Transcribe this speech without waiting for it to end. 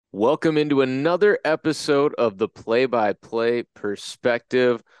Welcome into another episode of the Play-by-Play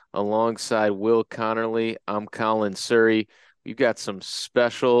Perspective alongside Will Connerly. I'm Colin Surrey. We've got some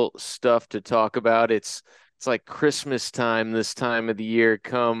special stuff to talk about. It's like Christmas time this time of the year.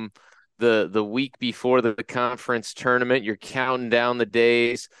 Come the week before the conference tournament, you're counting down the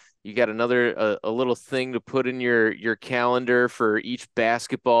days. You got another a little thing to put in your calendar for each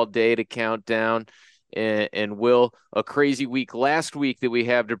basketball day to count down and Will, a crazy week last week that we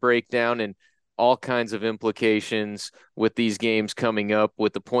have to break down and all kinds of implications with these games coming up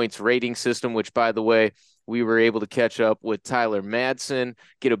with the points rating system, which, by the way, we were able to catch up with Tyler Madsen,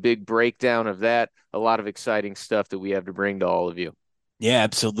 get a big breakdown of that. A lot of exciting stuff that we have to bring to all of you. Yeah,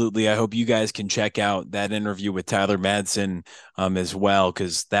 absolutely. I hope you guys can check out that interview with Tyler Madsen as well,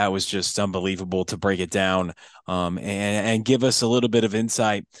 because that was just unbelievable to break it down and give us a little bit of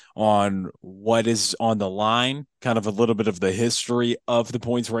insight on what is on the line, kind of a little bit of the history of the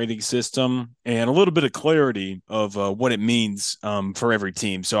points rating system, and a little bit of clarity of what it means for every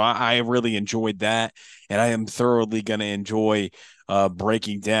team. So I really enjoyed that, and I am thoroughly going to enjoy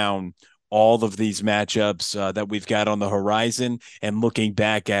breaking down all of these matchups that we've got on the horizon and looking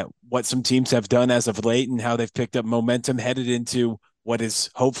back at what some teams have done as of late and how they've picked up momentum headed into what is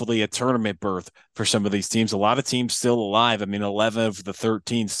hopefully a tournament berth for some of these teams. A lot of teams still alive. I mean, 11 of the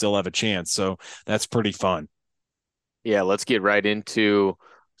 13 still have a chance. So that's pretty fun. Yeah, let's get right into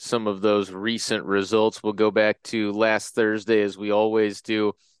some of those recent results. We'll go back to last Thursday, as we always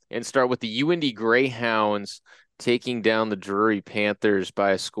do, and start with the UND Greyhounds taking down the Drury Panthers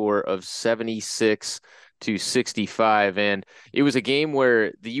by a score of 76-65. And it was a game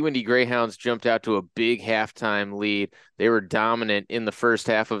where the UND Greyhounds jumped out to a big halftime lead. They were dominant in the first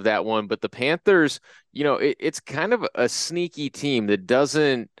half of that one, but the Panthers, it's kind of a sneaky team that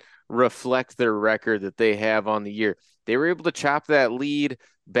doesn't reflect their record that they have on the year. They were able to chop that lead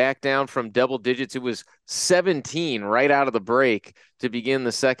back down from double digits. It was 17 right out of the break to begin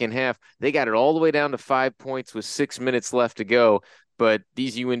the second half. They got it all the way down to 5 points with 6 minutes left to go. But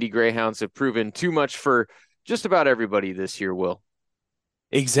these UND Greyhounds have proven too much for just about everybody this year, Will.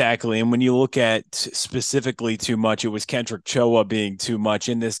 Exactly. And when you look at specifically too much, it was Kendrick Choa being too much.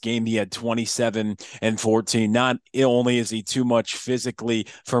 In this game, he had 27 and 14. Not only is he too much physically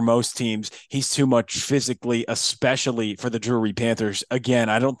for most teams, he's too much physically, especially for the Drury Panthers. Again,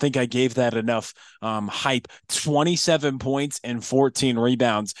 I don't think I gave that enough hype. 27 points and 14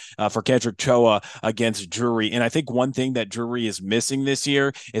 rebounds for Kendrick Choa against Drury. And I think one thing that Drury is missing this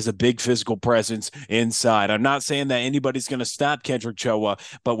year is a big physical presence inside. I'm not saying that anybody's going to stop Kendrick Choa,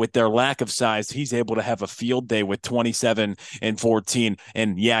 but with their lack of size, he's able to have a field day with 27 and 14.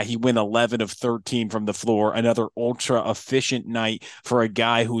 And yeah, he went 11 of 13 from the floor. Another ultra efficient night for a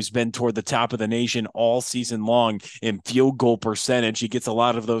guy who's been toward the top of the nation all season long in field goal percentage. He gets a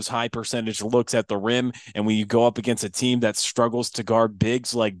lot of those high percentage looks at the rim. And when you go up against a team that struggles to guard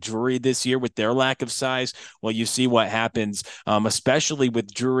bigs like Drury this year with their lack of size, well, you see what happens, especially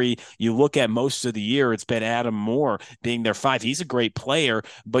with Drury. You look at most of the year, it's been Adam Moore being their five. He's a great player,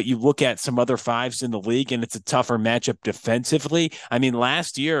 but you look at some other fives in the league and it's a tougher matchup defensively. I mean,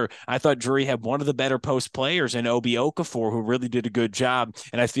 last year, I thought Drury had one of the better post players in Obi Okafor, who really did a good job.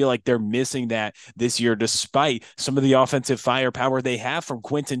 And I feel like they're missing that this year, despite some of the offensive firepower they have from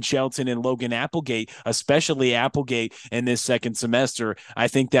Quentin Shelton and Logan Applegate, especially Applegate in this second semester. I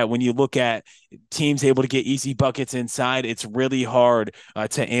think that when you look at teams able to get easy buckets inside, it's really hard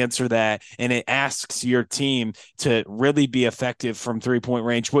to answer that. And it asks your team to really be effective from 3 point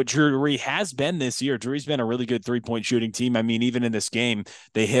range, what Drury has been this year. Drury's been a really good 3 point shooting team. I mean, even in this game,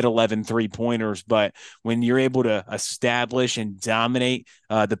 they hit 11 3 pointers. But when you're able to establish and dominate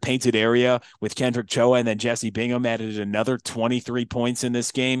the painted area with Kendrick Choa and then Jesse Bingham added another 23 points in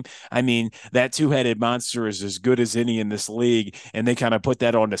this game, I mean, that two headed monster is as good as any in this league. And they kind of put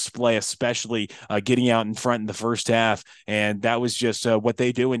that on display, especially getting out in front in the first half. And that was just what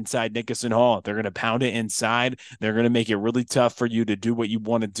they do inside Nickerson Hall. They're going to pound it inside. They're going to make it really tough for you to do what you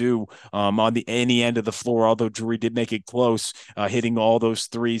want to do on the any end of the floor. Although Drury did make it close, hitting all those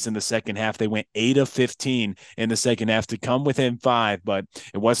threes in the second half. They went 8 of 15 in the second half to come within five, but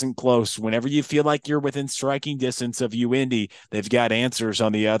it wasn't close. Whenever you feel like you're within striking distance of UIndy, they've got answers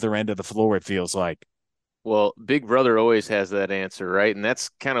on the other end of the floor, it feels like. Well, Big Brother always has that answer, right? And that's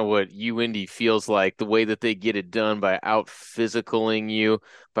kind of what UIndy feels like, the way that they get it done by out physicaling you,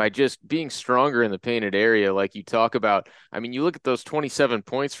 by just being stronger in the painted area, like you talk about. I mean, you look at those 27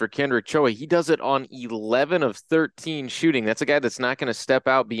 points for Kendrick Choa. He does it on 11 of 13 shooting. That's a guy that's not going to step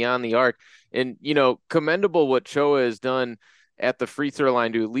out beyond the arc. And, commendable what Choa has done at the free throw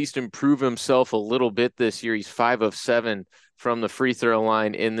line to at least improve himself a little bit this year. He's 5 of 7 from the free throw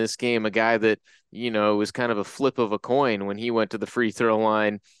line in this game, a guy that, was kind of a flip of a coin when he went to the free throw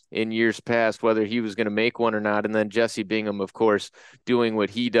line in years past, whether he was going to make one or not. And then Jesse Bingham, of course, doing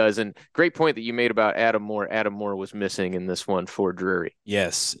what he does. And great point that you made about Adam Moore. Adam Moore was missing in this one for Drury.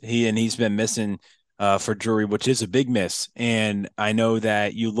 Yes, he's been missing for Drury, which is a big miss. And I know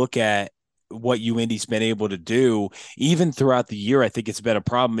that you look at what UIndy's been able to do even throughout the year. I think it's been a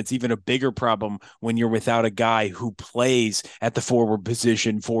problem. It's even a bigger problem when you're without a guy who plays at the forward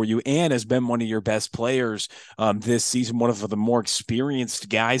position for you and has been one of your best players this season. One of the more experienced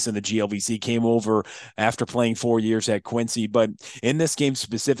guys in the GLVC came over after playing 4 years at Quincy. But in this game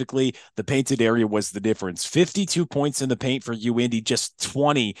specifically, the painted area was the difference. 52 points in the paint for UIndy, just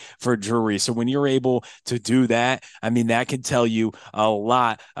 20 for Drury. So when you're able to do that, I mean, that can tell you a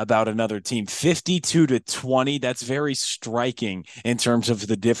lot about another team. 52-20. That's very striking in terms of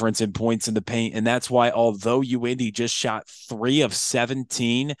the difference in points in the paint. And that's why, although UIndy just shot 3 of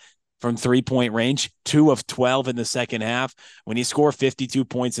 17 from 3-point range, 2 of 12 in the second half, when you score 52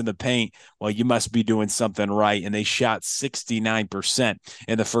 points in the paint, well, you must be doing something right. And they shot 69%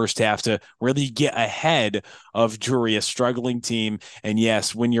 in the first half to really get ahead of Drury, a struggling team. And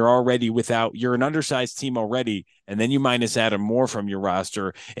yes, when you're an undersized team already, and then you minus Adam Moore from your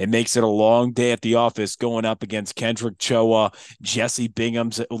roster, it makes it a long day at the office going up against Kendrick Choa. Jesse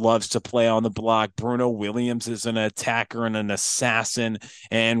Bingham loves to play on the block. Bruno Williams is an attacker and an assassin,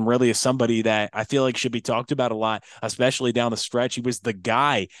 and really is somebody that I feel like should be talked about a lot, especially down the stretch. He was the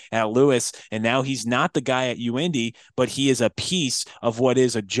guy at Lewis, and now he's not the guy at UIndy, but he is a piece of what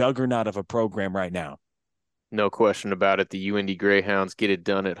is a juggernaut of a program right now. No question about it. The UIndy Greyhounds get it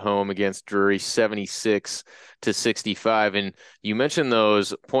done at home against Drury, 76-65. And you mentioned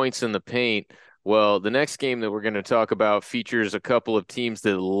those points in the paint. Well, the next game that we're going to talk about features a couple of teams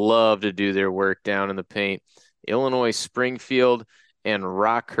that love to do their work down in the paint. Illinois Springfield and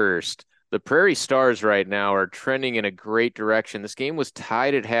Rockhurst. The Prairie Stars right now are trending in a great direction. This game was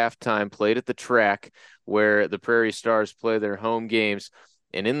tied at halftime, played at the track where the Prairie Stars play their home games.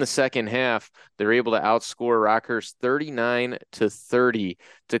 And in the second half, they're able to outscore Rockhurst 39-30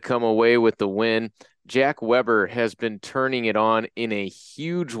 to come away with the win. Jack Weber has been turning it on in a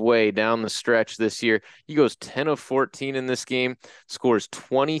huge way down the stretch this year. He goes 10 of 14 in this game, scores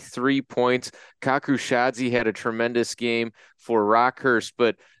 23 points. Kaku Shadzi had a tremendous game for Rockhurst,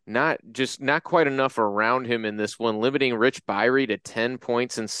 but not quite enough around him in this one. Limiting Rich Byrie to 10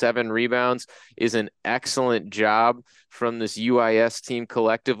 points and 7 rebounds is an excellent job from this UIS team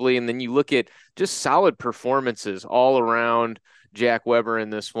collectively. And then you look at just solid performances all around Jack Weber in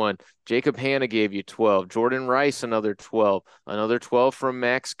this one. Jacob Hanna gave you 12. Jordan Rice, another 12. Another 12 from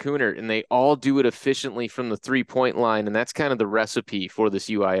Max Kunert. And they all do it efficiently from the 3-point line. And that's kind of the recipe for this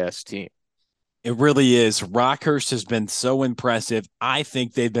UIS team. It really is. Rockhurst has been so impressive. I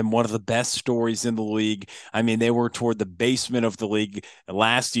think they've been one of the best stories in the league. I mean, they were toward the basement of the league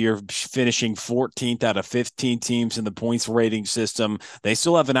last year, finishing 14th out of 15 teams in the points rating system. They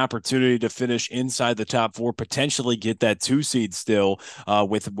still have an opportunity to finish inside the top 4, potentially get that 2 seed still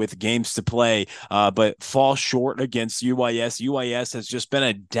with games to play, but fall short against UIS. UIS has just been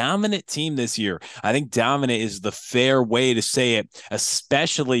a dominant team this year. I think dominant is the fair way to say it,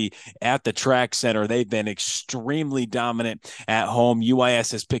 especially at the track center. They've been extremely dominant at home.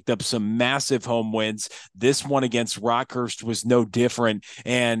 UIS has picked up some massive home wins. This one against Rockhurst was no different.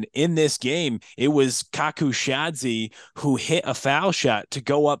 And in this game, it was Kaku Shadzi who hit a foul shot to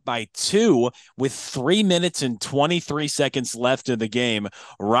go up by 2 with 3 minutes and 23 seconds left in the game.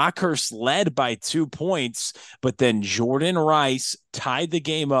 Rockhurst led by 2 points, but then Jordan Rice tied the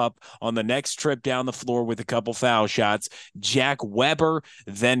game up on the next trip down the floor with a couple foul shots. Jack Weber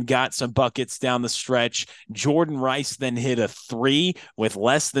then got some buckets down the stretch. Jordan Rice then hit a 3 with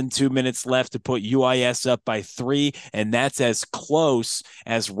less than 2 minutes left to put UIS up by 3, and that's as close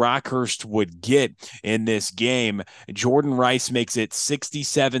as Rockhurst would get in this game. Jordan Rice makes it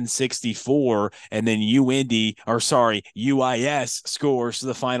 67-64, and then UIS scores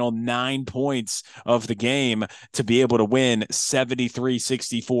the final 9 points of the game to be able to win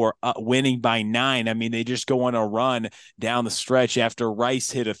 73-64, winning by 9. I mean, they just go on a run down the stretch after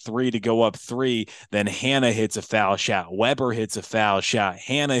Rice hit a 3 to go up 3. Then Hanna hits a foul shot. Weber hits a foul shot.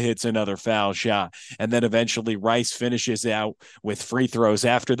 Hanna hits another foul shot. And then eventually Rice finishes out with free throws.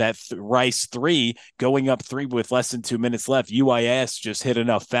 After that Rice 3, going up 3 with less than 2 minutes left, UIS just hit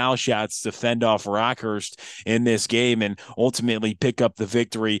enough foul shots to fend off Rockhurst in this game and ultimately pick up the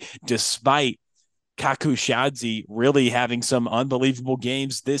victory despite Kaku Shadzi really having some unbelievable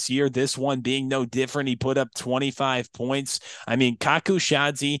games this year. This one being no different. He put up 25 points. I mean, Kaku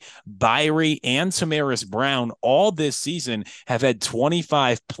Shadzi, Byrie, and Samaris Brown all this season have had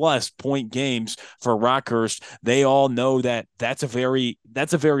 25 plus point games for Rockhurst. They all know that that's a very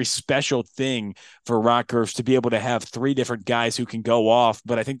special thing for Rockhurst to be able to have three different guys who can go off.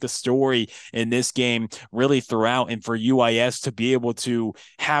 But I think the story in this game really throughout, and for UIS to be able to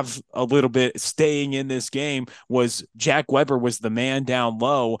have a little bit staying in this game, was Jack Weber was the man down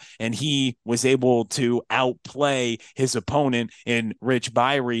low, and he was able to outplay his opponent in Rich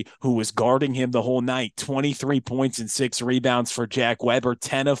Byrie, who was guarding him the whole night. 23 points and 6 rebounds for Jack Weber,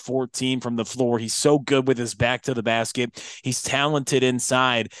 10 of 14 from the floor. He's so good with his back to the basket. He's talented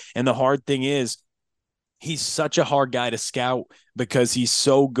inside. And the hard thing is, he's such a hard guy to scout because he's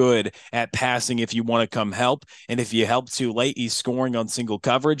so good at passing if you want to come help. And if you help too late, he's scoring on single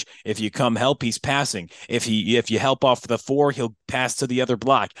coverage. If you come help, he's passing. If you help off the 4, he'll pass to the other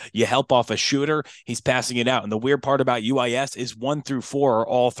block. You help off a shooter, he's passing it out. And the weird part about UIS is 1 through 4 are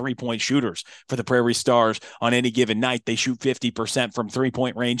all 3-point shooters for the Prairie Stars. On any given night, they shoot 50% from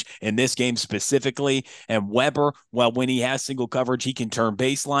 3-point range in this game specifically. And Weber, well, when he has single coverage, he can turn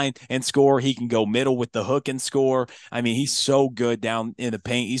baseline and score. He can go middle with the hook and score. I mean, he's so good down in the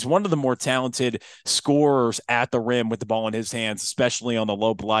paint. He's one of the more talented scorers at the rim with the ball in his hands, especially on the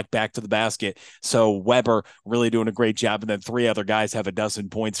low block back to the basket. So Weber really doing a great job. And then 3 other guys have a dozen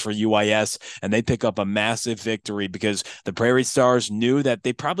points for UIS, and they pick up a massive victory because the Prairie Stars knew that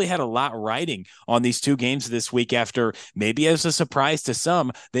they probably had a lot riding on these 2 games this week after, maybe as a surprise to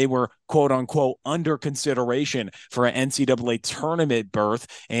some, they were quote unquote under consideration for an NCAA tournament berth.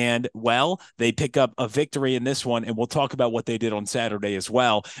 And well, they pick up a victory in this one, and we'll talk about what they did on Saturday as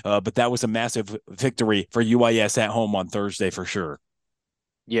well. But that was a massive victory for UIS at home on Thursday for sure.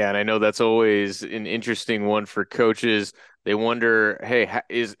 Yeah, and I know that's always an interesting one for coaches. They wonder, hey,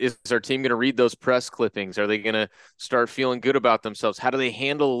 is our team going to read those press clippings? Are they going to start feeling good about themselves? How do they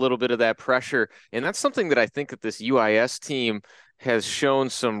handle a little bit of that pressure? And that's something that I think that this UIS team has shown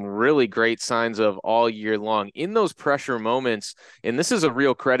some really great signs of all year long in those pressure moments. And this is a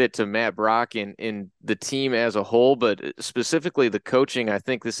real credit to Matt Brock and the team as a whole, but specifically the coaching. I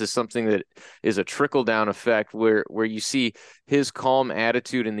think this is something that is a trickle down effect where you see his calm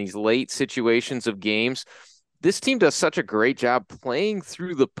attitude in these late situations of games. This team does such a great job playing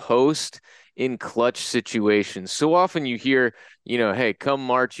through the post in clutch situations. So often you hear, hey, come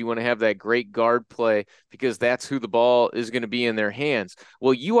March, you want to have that great guard play because that's who the ball is going to be in their hands.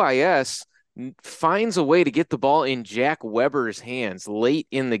 Well, UIS finds a way to get the ball in Jack Weber's hands late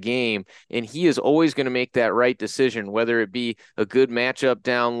in the game, and he is always going to make that right decision, whether it be a good matchup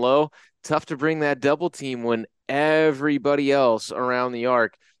down low. Tough to bring that double team when everybody else around the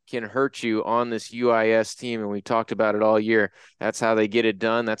arc can hurt you on this UIS team, and we talked about it all year. That's how they get it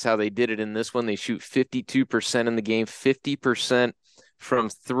done. That's how they did it in this one. They shoot 52% in the game, 50% from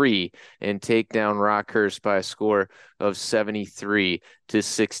 3, and take down Rockhurst by a score of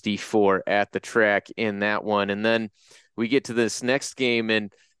 73-64 at the track in that one. And then we get to this next game,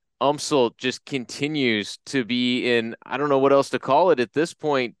 and UMSL just continues to be in, I don't know what else to call it at this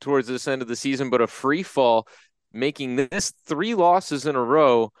point towards this end of the season, but a free fall, making this 3 losses in a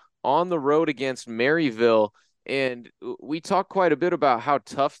row on the road against Maryville. And we talked quite a bit about how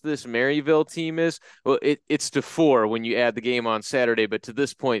tough this Maryville team is. Well, it's to 4 when you add the game on Saturday, but to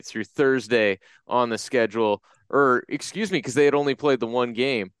this point through Thursday on the schedule, or excuse me, because they had only played the 1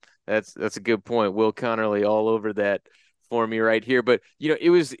 game. That's a good point. Will Connerly all over that for me right here. But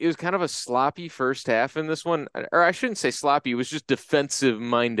it was kind of a sloppy first half in this one, or I shouldn't say sloppy. It was just defensive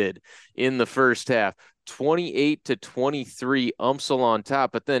minded in the first half. 28-23 UMSL on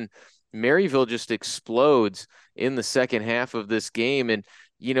top, but then Maryville just explodes in the second half of this game. And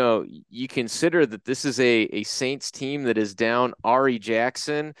you consider that this is a Saints team that is down Ari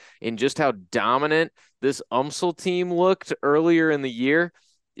Jackson, and just how dominant this UMSL team looked earlier in the year.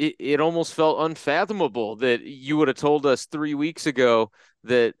 It almost felt unfathomable that you would have told us 3 weeks ago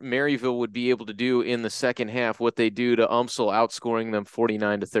that Maryville would be able to do in the second half what they do to UMSL, outscoring them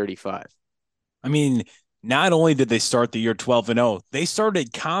 49-35. I mean, not only did they start the year 12-0, they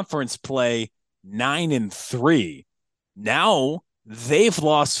started conference play 9-3. Now they've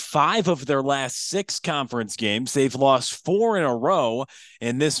lost 5 of their last 6 conference games. They've lost 4 in a row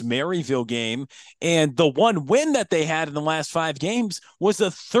in this Maryville game. And the one win that they had in the last 5 games was a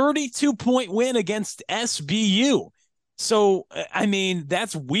 32-point win against SBU. So, I mean,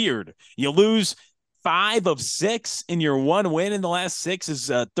 that's weird. You lose 5 of 6 in your 1 win in the last 6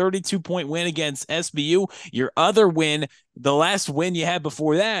 is a 32-point win against SBU. Your other win The last win you had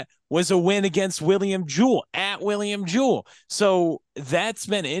before that was a win against William Jewell at William Jewell. So that's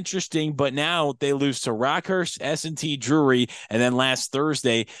been interesting, but now they lose to Rockhurst, S&T Drury, and then last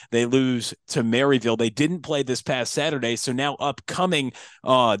Thursday they lose to Maryville. They didn't play this past Saturday, so now upcoming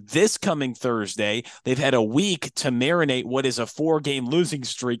this coming Thursday, they've had a week to marinate what is a 4-game losing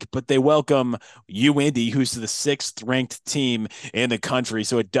streak, but they welcome UIndy, who's the 6th ranked team in the country.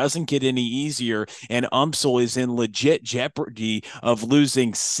 So it doesn't get any easier, and UMSL is in legit jeopardy of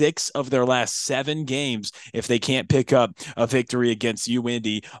losing 6 of their last 7 games if they can't pick up a victory against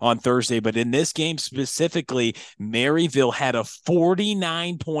UIndy on Thursday. But in this game specifically, Maryville had a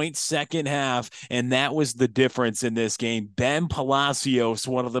 49-point second half, and that was the difference in this game. Ben Palacios,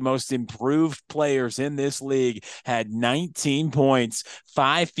 one of the most improved players in this league, had 19 points,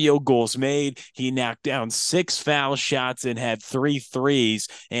 5 field goals made. He knocked down 6 foul shots and had 3 threes,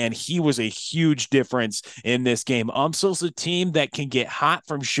 and he was a huge difference in this game. UMSL's a team that can get hot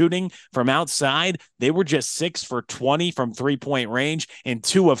from shooting from outside. They were just 6 for 20 from 3-point range and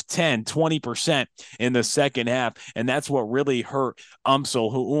 2 of 10, 20% in the second half. And that's what really hurt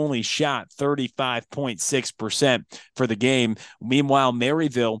UMSL, who only shot 35.6% for the game. Meanwhile,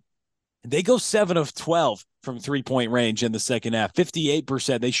 Maryville, they go 7 of 12 from 3-point range in the second half,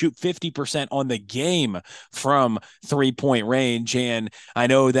 58%. They shoot 50% on the game from 3-point range. And I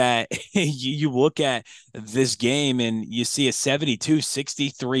know that you look at this game and you see a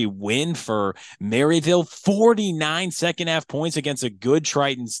 72-63 win for Maryville, 49 second half points against a good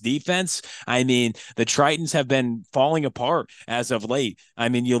Tritons defense. I mean, the Tritons have been falling apart as of late. I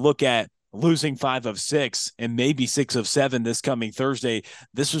mean, you look at losing 5 of 6 and maybe 6 of 7 this coming Thursday.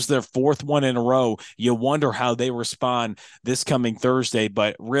 This was their 4th one in a row. You wonder how they respond this coming Thursday.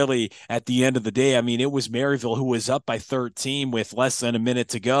 But really, at the end of the day, I mean, it was Maryville who was up by 13 with less than a minute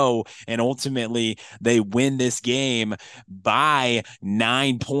to go. And ultimately, they win this game by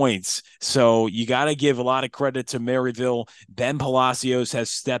 9 points. So you got to give a lot of credit to Maryville. Ben Palacios has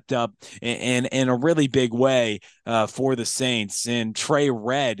stepped up in a really big way for the Saints. And Trey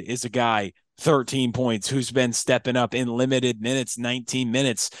Red is a guy, 13 points, who's been stepping up in limited minutes, 19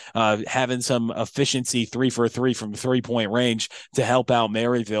 minutes, having some efficiency 3 for 3 from 3-point range to help out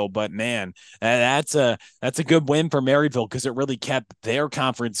Maryville. But man, that's a good win for Maryville because it really kept their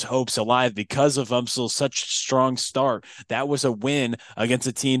conference hopes alive because of UMSL's such strong start. That was a win against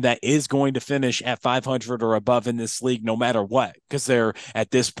a team that is going to finish at 500 or above in this league no matter what, because they're at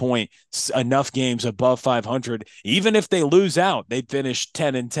this point enough games above 500. Even if they lose out, they'd finish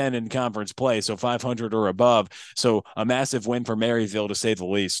 10-10 in conference play. So 500 or above. So a massive win for Maryville, to say the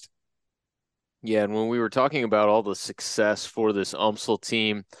least. Yeah, and when we were talking about all the success for this UMSL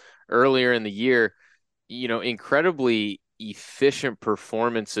team earlier in the year, incredibly efficient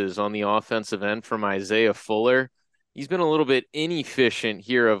performances on the offensive end from Isaiah Fuller. He's been a little bit inefficient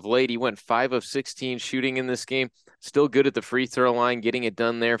here of late. He went 5 of 16 shooting in this game. Still good at the free throw line, getting it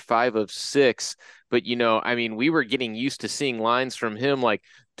done there, 5 of 6. But, we were getting used to seeing lines from him like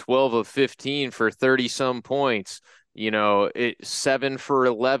 12 of 15 for 30-some points, 7 for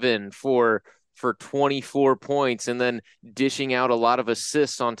 11 for 24 points, and then dishing out a lot of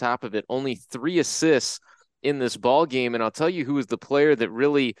assists on top of it. Only 3 assists in this ball game. And I'll tell you who was the player that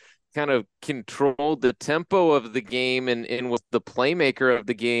really kind of controlled the tempo of the game and was the playmaker of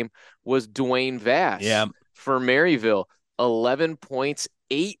the game was Dwayne Vass for Maryville. 11 points,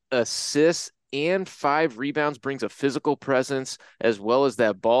 8 assists, and 5 rebounds, brings a physical presence as well as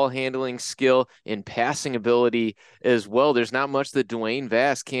that ball handling skill and passing ability as well. There's not much that Dwayne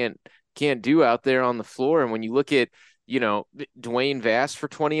Vass can't do out there on the floor. And when you look at, Dwayne Vass for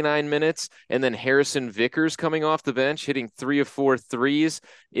 29 minutes and then Harrison Vickers coming off the bench, hitting 3 of 4 threes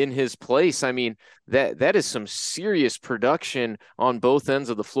in his place. I mean, that is some serious production on both ends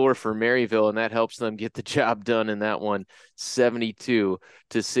of the floor for Maryville, and that helps them get the job done in that one,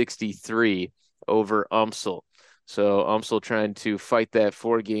 72-63 over UMSL. So UMSL trying to fight that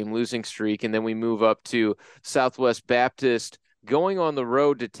 4-game losing streak. And then we move up to Southwest Baptist going on the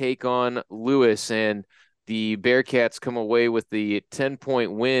road to take on Lewis, and the Bearcats come away with the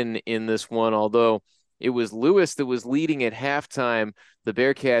 10-point win in this one. Although it was Lewis that was leading at halftime, the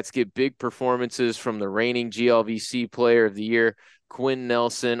Bearcats get big performances from the reigning GLVC Player of the Year, Quinn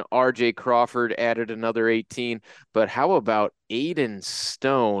Nelson. RJ Crawford added another 18. But how about Aiden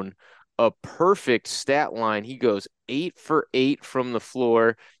Stone? A perfect stat line. He goes 8 for 8 from the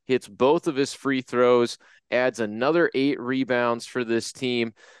floor, hits both of his free throws, adds another 8 rebounds for this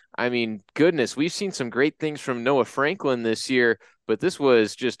team. I mean, goodness, we've seen some great things from Noah Franklin this year, but this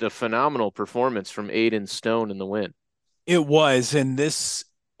was just a phenomenal performance from Aiden Stone in the win. It was, and this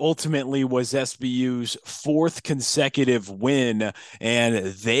ultimately was SBU's fourth consecutive win, and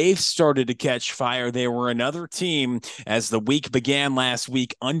they've started to catch fire. They were another team, as the week began last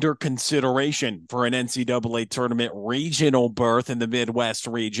week, under consideration for an NCAA tournament regional berth in the Midwest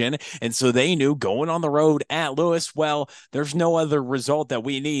region. And so they knew going on the road at Lewis, well, there's no other result that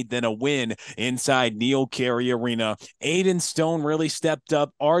we need than a win inside Neil Carey Arena. Aiden Stone really stepped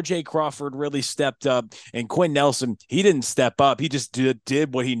up. RJ Crawford really stepped up. And Quinn Nelson, he didn't step up. He just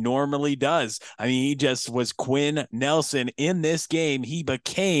did what he normally does. I mean, he just was Quinn Nelson in this game. He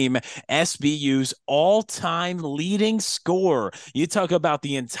became SBU's all-time leading scorer. You talk about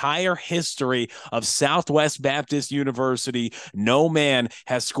the entire history of Southwest Baptist University. No man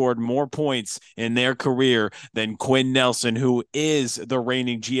has scored more points in their career than Quinn Nelson, who is the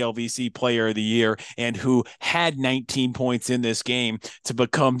reigning GLVC Player of the Year and who had 19 points in this game to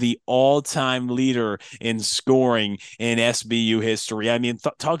become the all-time leader in scoring in SBU history. I mean,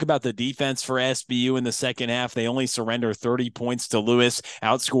 talk about the defense for SBU in the second half. They only surrender 30 points to Lewis,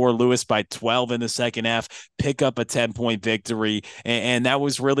 outscore Lewis by 12 in the second half, pick up a 10-point victory. And that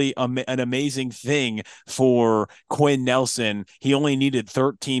was really an amazing thing for Quinn Nelson. He only needed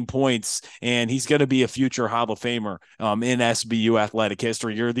 13 points, and he's going to be a future Hall of Famer in SBU athletic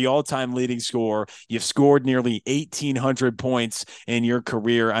history. You're the all-time leading scorer. You've scored nearly 1,800 points in your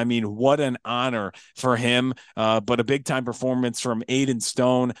career. I mean, what an honor for him, but a big-time performance from Aiden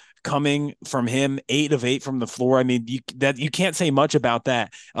Stone. Coming from him, 8 of 8 from the floor. I mean, you can't say much about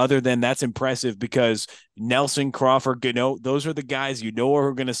that other than that's impressive, because Nelson, Crawford, those are the guys who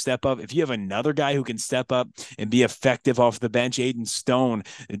are going to step up. If you have another guy who can step up and be effective off the bench, Aiden Stone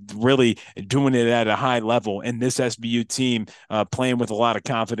really doing it at a high level, and this SBU team playing with a lot of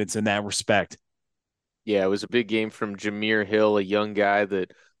confidence in that respect. Yeah, it was a big game from Jameer Hill, a young guy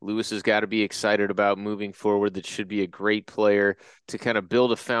that Lewis has got to be excited about moving forward. That should be a great player to kind of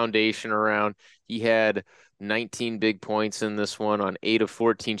build a foundation around. He had 19 big points in this one on 8 of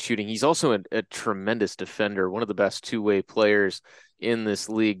 14 shooting. He's also a tremendous defender, one of the best two-way players in this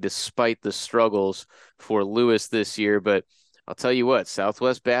league, despite the struggles for Lewis this year. But I'll tell you what,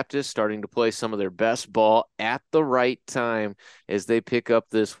 Southwest Baptist starting to play some of their best ball at the right time as they pick up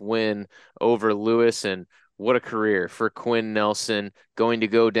this win over Lewis. And what a career for Quinn Nelson, going to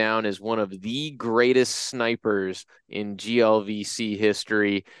go down as one of the greatest snipers in GLVC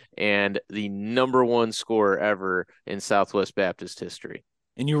history and the #1 scorer ever in Southwest Baptist history.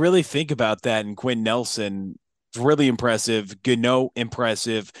 And you really think about that, and Quinn Nelson, really impressive. Gano,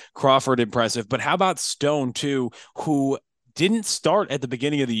 impressive. Crawford, impressive. But how about Stone, too, who didn't start at the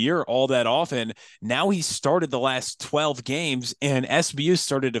beginning of the year all that often. Now he started the last 12 games, and SBU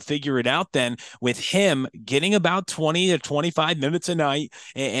started to figure it out then with him getting about 20 to 25 minutes a night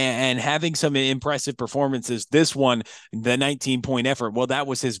and having some impressive performances. This one, the 19-point effort, well, that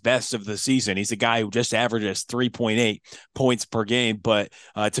was his best of the season. He's a guy who just averages 3.8 points per game, but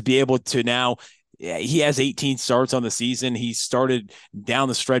to be able to now, he has 18 starts on the season. He started down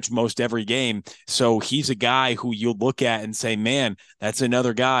the stretch most every game. So he's a guy who you'll look at and say, man, that's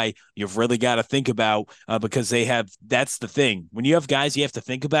another guy you've really got to think about because that's the thing. When you have guys you have to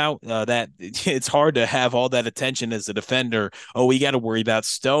think about, that it's hard to have all that attention as a defender. Oh, we got to worry about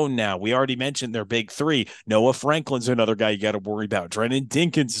Stone now. We already mentioned their big three. Noah Franklin's another guy you got to worry about. Drennan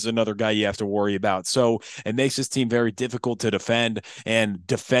Dinkins is another guy you have to worry about. So it makes this team very difficult to defend, and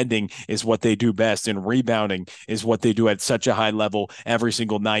defending is what they do best. And rebounding is what they do at such a high level every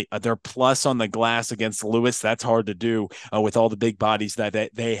single night. They're plus on the glass against Lewis. That's hard to do with all the big bodies that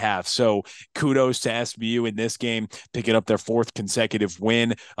they have. So kudos to SBU in this game, picking up their 4th consecutive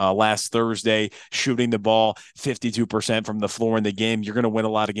win last Thursday, shooting the ball 52% from the floor in the game. You're going to win a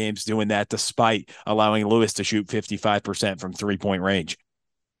lot of games doing that, despite allowing Lewis to shoot 55% from 3-point range.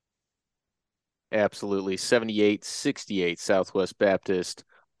 Absolutely. 78-68 Southwest Baptist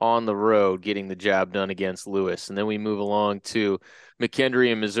on the road getting the job done against Lewis. And then we move along to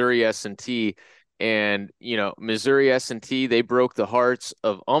McKendree and Missouri S&T. And, Missouri S&T, they broke the hearts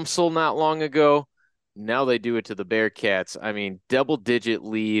of UMSL not long ago. Now they do it to the Bearcats. I mean, double-digit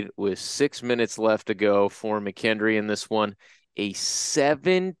lead with 6 minutes left to go for McKendree in this one. A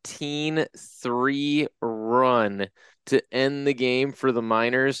 17-3 run to end the game for the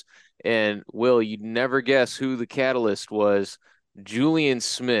Miners. And, Will, you'd never guess who the catalyst was. Julian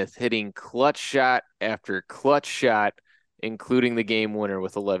Smith hitting clutch shot after clutch shot, including the game winner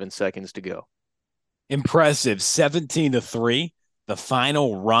with 11 seconds to go. Impressive. 17-3. the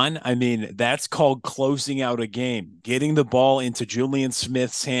final run, I mean, that's called closing out a game, getting the ball into Julian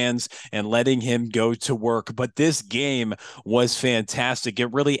Smith's hands and letting him go to work. But this game was fantastic.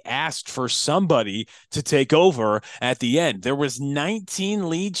 It really asked for somebody to take over at the end. There was 19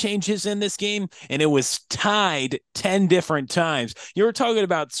 lead changes in this game, and it was tied 10 different times. You were talking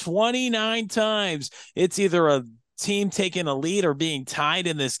about 29 times. It's either a team taking a lead or being tied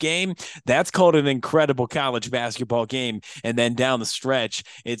in this game. That's called an incredible college basketball game. And then down the stretch,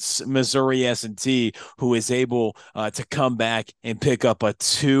 it's Missouri S&T who is able to come back and pick up a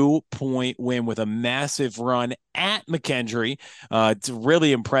 2-point win with a massive run at McKendree. It's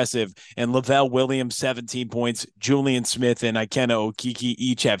really impressive. And Lavelle Williams, 17 points. Julian Smith and Ikenna Okeke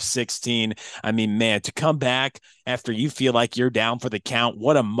each have 16. I mean, man, to come back after you feel like you're down for the count,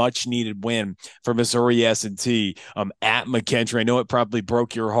 what a much needed win for Missouri S&T at McKendree. I know it probably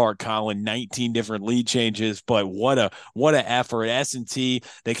broke your heart, Colin. 19 different lead changes, but what a effort. S&T,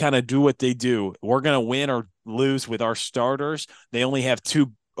 they kind of do what they do. We're gonna win or lose with our starters. They only have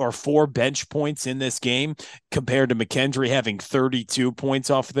 2 or 4 bench points in this game compared to McKendree having 32 points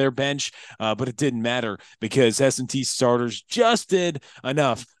off their bench. But it didn't matter because S&T starters just did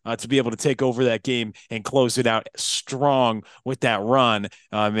enough to be able to take over that game and close it out strong with that run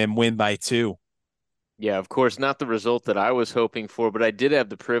and win by 2. Yeah, of course, not the result that I was hoping for, but I did have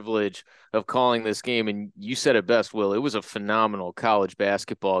the privilege of calling this game, and you said it best, Will. It was a phenomenal college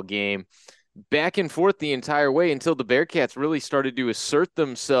basketball game, back and forth the entire way until the Bearcats really started to assert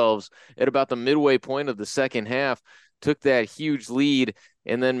themselves at about the midway point of the second half, took that huge lead,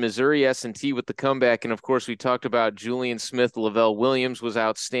 and then Missouri S&T with the comeback. And of course, we talked about Julian Smith. Lavelle Williams was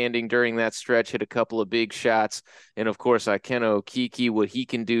outstanding during that stretch, hit a couple of big shots, and of course, Ikenna Okeke, what he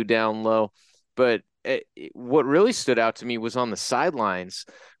can do down low. But what really stood out to me was on the sidelines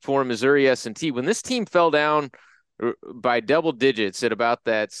for Missouri S&T. When this team fell down by double digits at about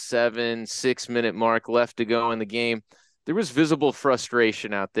that 7-6 minute mark left to go in the game, there was visible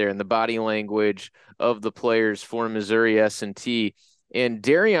frustration out there in the body language of the players for Missouri S&T. And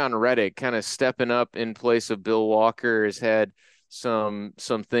Darion Reddick kind of stepping up in place of Bill Walker has had some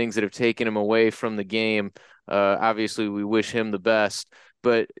things that have taken him away from the game. Obviously, we wish him the best.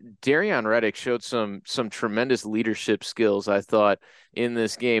 But Darion Reddick showed some tremendous leadership skills, I thought, in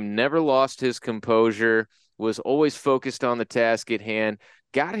this game. Never lost his composure, was always focused on the task at hand,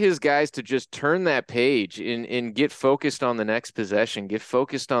 got his guys to just turn that page and get focused on the next possession, get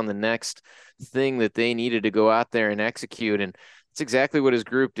focused on the next thing that they needed to go out there and execute. And that's exactly what his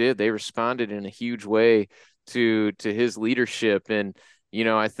group did. They responded in a huge way to his leadership. And,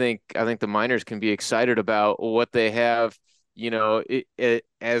 I think the Miners can be excited about what they have,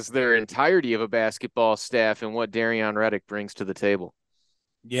 as their entirety of a basketball staff and what Darion Reddick brings to the table.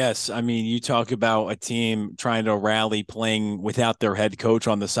 Yes, I mean, you talk about a team trying to rally playing without their head coach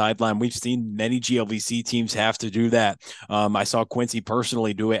on the sideline. We've seen many GLVC teams have to do that. I saw Quincy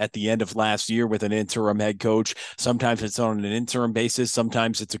personally do it at the end of last year with an interim head coach. Sometimes it's on an interim basis.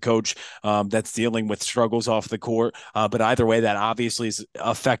 Sometimes it's a coach that's dealing with struggles off the court. But either way, that obviously is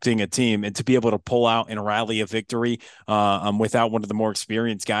affecting a team. And to be able to pull out and rally a victory without one of the more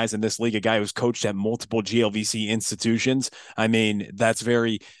experienced guys in this league, a guy who's coached at multiple GLVC institutions, I mean, that's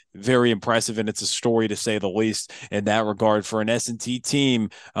very, very impressive, and it's a story to say the least in that regard for an S&T team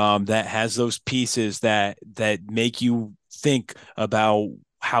that has those pieces that make you think about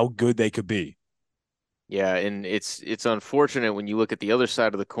how good they could be. Yeah, and it's unfortunate when you look at the other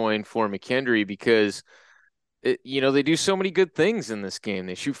side of the coin for McKendree because they do so many good things in this game.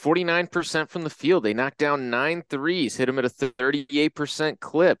 They shoot 49% from the field. They knock down 9 threes, hit them at a 38%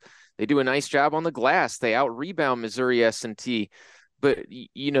 clip. They do a nice job on the glass. They out rebound Missouri S&T. But,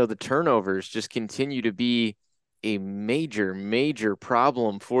 the turnovers just continue to be a major, major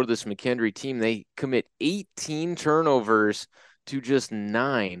problem for this McKendree team. They commit 18 turnovers to just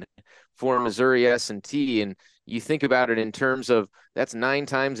 9 for Missouri S&T. And you think about it in terms of that's 9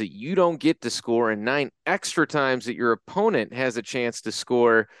 times that you don't get to score and 9 extra times that your opponent has a chance to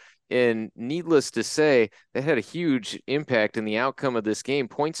score. And needless to say, that had a huge impact in the outcome of this game.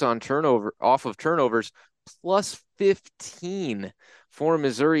 Points on turnover off of turnovers plus 15 for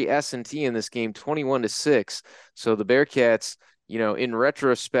Missouri S&T in this game, 21-6. So the Bearcats, in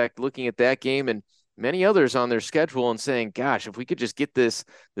retrospect, looking at that game and many others on their schedule and saying, gosh, if we could just get this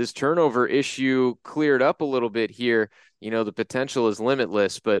turnover issue cleared up a little bit here, the potential is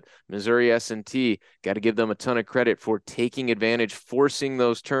limitless. But Missouri S&T, got to give them a ton of credit for taking advantage, forcing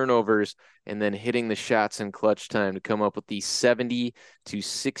those turnovers, and then hitting the shots in clutch time to come up with the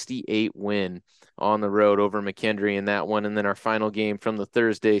 70-68 win on the road over McKendree in that one. And then our final game from the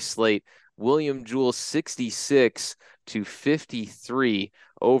Thursday slate William Jewell 66-53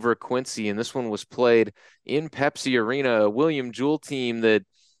 over Quincy. And this one was played in Pepsi Arena, a William Jewell team that,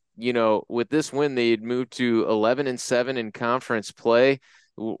 with this win, they'd moved to 11-7 in conference play,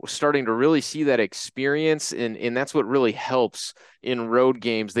 starting to really see that experience. And that's what really helps in road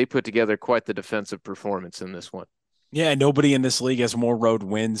games. They put together quite the defensive performance in this one. Yeah, nobody in this league has more road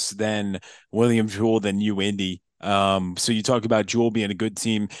wins than William Jewell than Indy. So you talk about Jewell being a good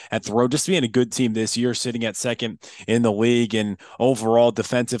team at the road, just being a good team this year, sitting at second in the league, and overall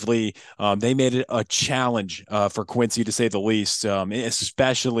defensively, they made it a challenge for Quincy to say the least,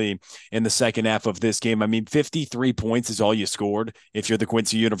 especially in the second half of this game. I mean, 53 points is all you scored if you're the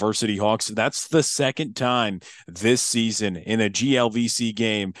Quincy University Hawks. That's the second time this season in a GLVC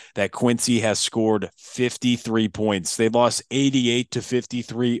game that Quincy has scored 53 points. They lost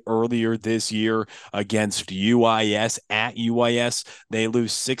 88-53 earlier this year against UIS at UIS. They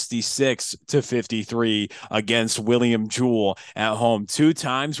lose 66-53 against William Jewell at home. Two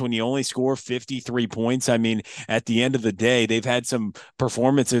times when you only score 53 points. I mean, at the end of the day, they've had some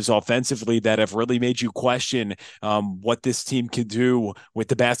performances offensively that have really made you question what this team can do with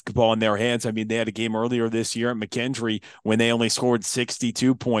the basketball in their hands. I mean, they had a game earlier this year at McKendree when they only scored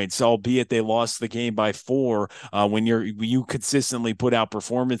 62 points, albeit they lost the game by 4. When you consistently put out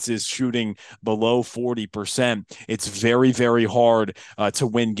performances shooting below 40%, it's very, very hard to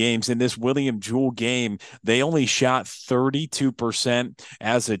win games. In this William Jewell game, they only shot 32%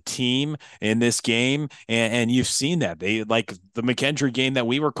 as a team in this game. And you've seen that. They, like the McKendree game that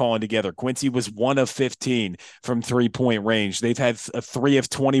we were calling together, Quincy was 1 of 15 from 3-point range. They've had a 3 of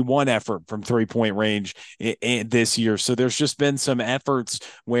 21 effort from 3-point range this year. So there's just been some efforts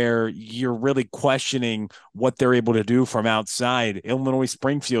where you're really questioning what they're able to do from outside. Illinois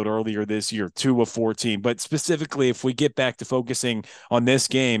Springfield earlier this year, 2 of 14. But specifically, if we get back to focusing on this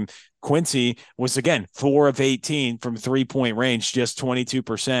game, Quincy was, again, 4 of 18 from 3-point range, just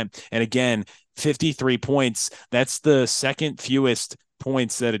 22%. And again, 53 points. That's the second fewest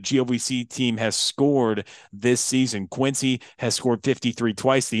points that a GLVC team has scored this season. Quincy has scored 53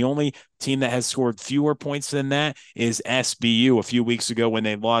 twice. The only team that has scored fewer points than that is SBU a few weeks ago when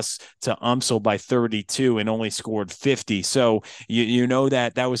they lost to UMSL by 32 and only scored 50. So you know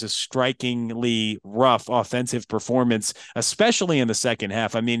that was a strikingly rough offensive performance, especially in the second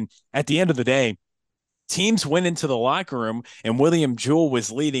half. I mean, at the end of the day, teams went into the locker room and William Jewell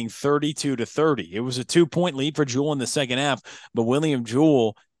was leading 32-30. It was a 2-point lead for Jewell in the second half, but William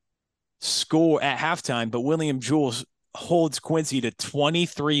Jewell score at halftime, but William Jewell holds Quincy to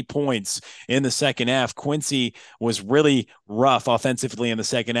 23 points in the second half. Quincy was really rough offensively in the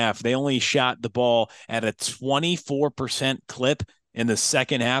second half. They only shot the ball at a 24% clip in the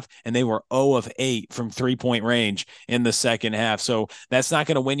second half, and they were 0 of 8 from 3-point range in the second half. So that's not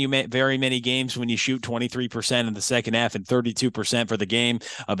going to win you very many games when you shoot 23% in the second half and 32% for the game.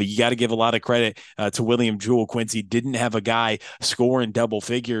 But you got to give a lot of credit to William Jewell. Quincy didn't have a guy score in double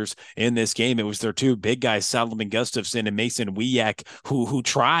figures in this game. It was their two big guys, Solomon Gustafson and Mason Wiak, who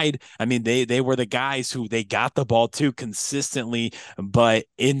tried. I mean, they were the guys who they got the ball to consistently, but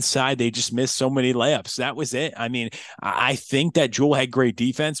inside they just missed so many layups. That was it. I mean, I think that Jewell had great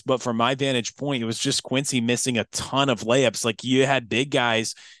defense, but from my vantage point, it was just Quincy missing a ton of layups. Like, you had big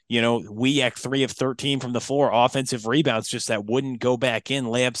guys, Wiak 3 of 13 from the floor, offensive rebounds just that wouldn't go back in,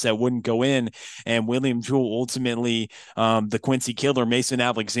 layups that wouldn't go in. And William Jewell ultimately, the Quincy killer, Mason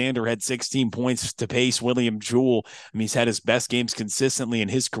Alexander, had 16 points to pace William Jewell. I mean, he's had his best games consistently in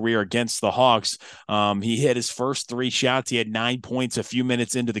his career against the Hawks. He hit his first 3 shots. He had 9 points a few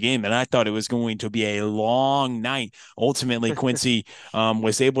minutes into the game, and I thought it was going to be a long night. Ultimately, Quincy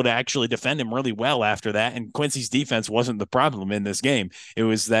was able to actually defend him really well after that, and Quincy's defense wasn't the problem in this game. It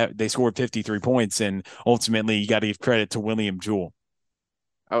was that they scored 53 points, and ultimately you got to give credit to William Jewell.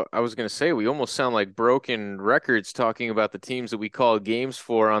 I was going to say, we almost sound like broken records talking about the teams that we call games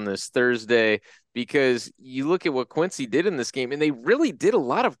for on this Thursday, because you look at what Quincy did in this game, and they really did a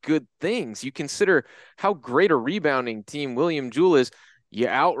lot of good things. You consider how great a rebounding team William Jewell is. You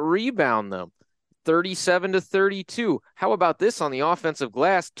out-rebound them 37-32. How about this on the offensive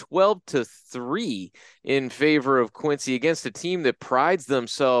glass? 12-3 in favor of Quincy against a team that prides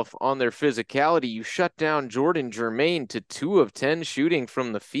themselves on their physicality. You shut down Jordan Germain to 2 of 10 shooting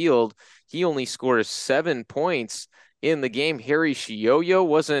from the field. He only scores 7 points in the game. Harry Shioyo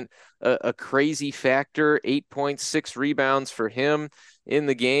wasn't a crazy factor. 8 points, 6 rebounds for him in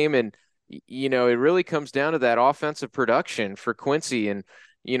the game. And, it really comes down to that offensive production for Quincy. And,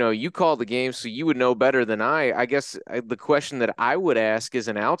 you call the game, so you would know better than I. I guess the question that I would ask as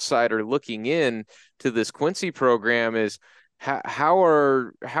an outsider looking in to this Quincy program is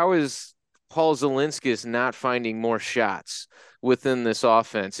how is Paul Zielinskis not finding more shots within this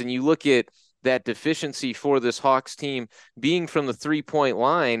offense. And you look at that deficiency for this Hawks team being from the 3-point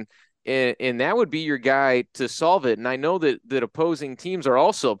line, and that would be your guy to solve it. And I know that opposing teams are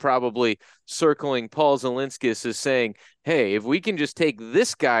also probably circling Paul Zielinskis as saying, hey, if we can just take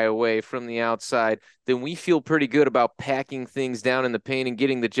this guy away from the outside, then we feel pretty good about packing things down in the paint and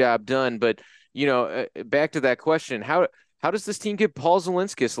getting the job done. But, back to that question, how does this team get Paul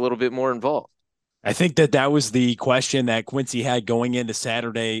Zielinskis a little bit more involved? I think that was the question that Quincy had going into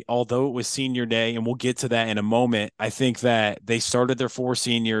Saturday, although it was senior day, and we'll get to that in a moment. I think that they started their 4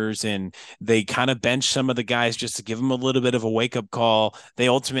 seniors and they kind of benched some of the guys just to give them a little bit of a wake-up call. They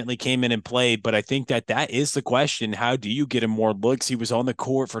ultimately came in and played, but I think that is the question. How do you get him more looks? He was on the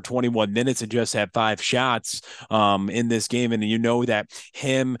court for 21 minutes and just had 5 shots in this game, and you know that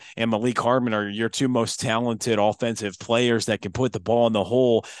him and Malik Hardman are your 2 most talented offensive players that can put the ball in the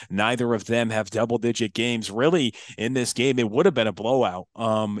hole. Neither of them have double-digit games. Really, in this game, it would have been a blowout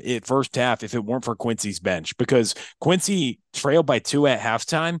at first half if it weren't for Quincy's bench, because Quincy trailed by 2 at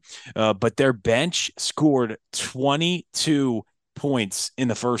halftime, but their bench scored 22 points in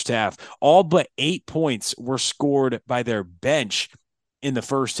the first half. All but 8 points were scored by their bench in the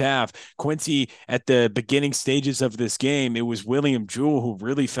first half. Quincy, at the beginning stages of this game, it was William Jewell who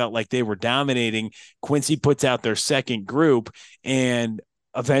really felt like they were dominating. Quincy puts out their second group, and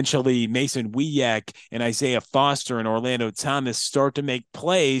eventually Mason Wiak and Isaiah Foster and Orlando Thomas start to make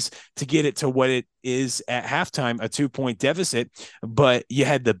plays to get it to what it is at halftime, a 2-point deficit. But you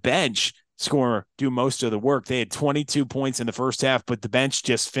had the bench scorer do most of the work. They had 22 points in the first half, but the bench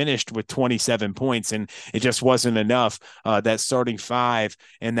just finished with 27 points, and it just wasn't enough. That starting 5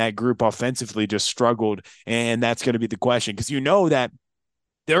 and that group offensively just struggled, and that's going to be the question, because you know that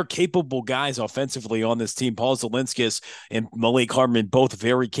they're capable guys offensively on this team. Paul Zielinskis and Malik Hardman, both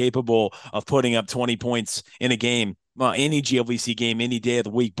very capable of putting up 20 points in a game. Any GLVC game, any day of the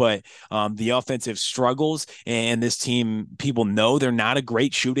week, but the offensive struggles, and this team, people know they're not a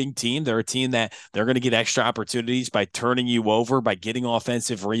great shooting team. They're a team that they're going to get extra opportunities by turning you over, by getting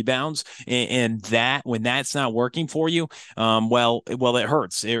offensive rebounds, and that when that's not working for you, well, it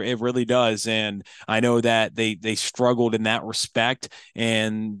hurts. It really does, and I know that they struggled in that respect,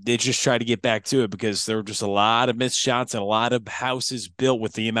 and they just try to get back to it because there were just a lot of missed shots and a lot of houses built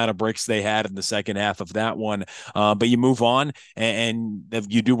with the amount of bricks they had in the second half of that one. But you move on and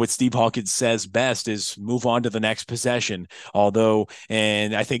you do what Steve Hawkins says best, is move on to the next possession.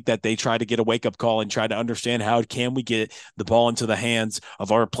 And I think that they try to get a wake-up call and try to understand how can we get the ball into the hands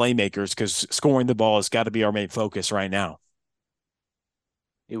of our playmakers, because scoring the ball has got to be our main focus right now.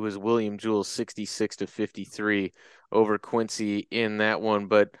 It was William Jewell 66-53 over Quincy in that one,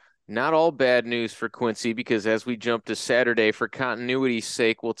 but not all bad news for Quincy, because as we jump to Saturday, for continuity's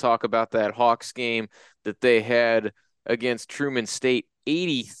sake, we'll talk about that Hawks game that they had against Truman State.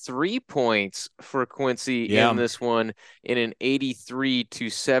 83 points for Quincy in this one, in an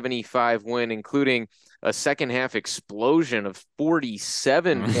 83-75 win, including a second half explosion of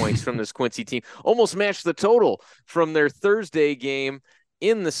 47 points from this Quincy team. Almost matched the total from their Thursday game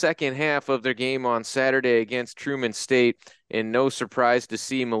in the second half of their game on Saturday against Truman State. And no surprise to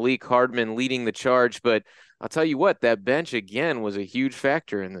see Malik Hardman leading the charge. But I'll tell you what, that bench again was a huge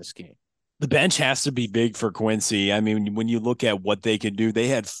factor in this game. The bench has to be big for Quincy. I mean, when you look at what they could do, they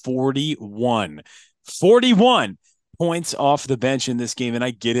had 41 points off the bench in this game. And I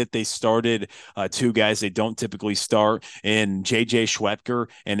get it. They started 2 guys they don't typically start in JJ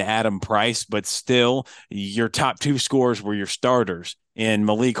Schwettker and Adam Price, but still your top 2 scorers were your starters. And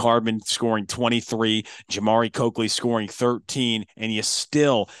Malik Hardman scoring 23, Jamari Coakley scoring 13, and you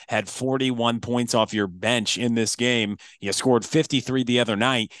still had 41 points off your bench in this game. You scored 53 the other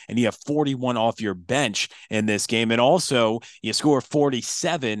night, and you have 41 off your bench in this game. And also, you score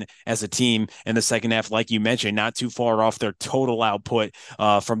 47 as a team in the second half, like you mentioned, not too far off their total output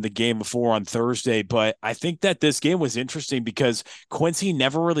from the game before on Thursday. But I think that this game was interesting because Quincy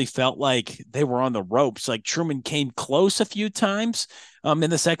never really felt like they were on the ropes. Like Truman came close a few times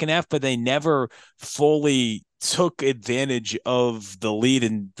in the second half, but they never fully took advantage of the lead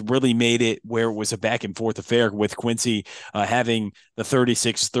and really made it where it was a back and forth affair, with Quincy having the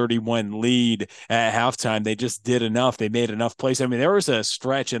 36-31 lead at halftime. They just did enough. They made enough plays. I mean, there was a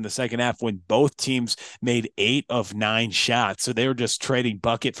stretch in the second half when both teams made 8 of 9 shots. So they were just trading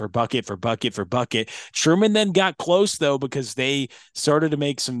bucket for bucket for bucket for bucket. Truman then got close though, because they started to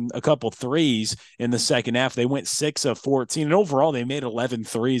make a couple threes in the second half. They went 6 of 14, and overall they made 11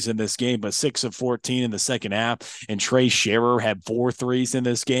 threes in this game, but 6 of 14 in the second half. half. And Trey Scherer had 4 threes in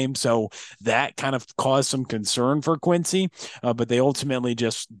this game. So that kind of caused some concern for Quincy, but they ultimately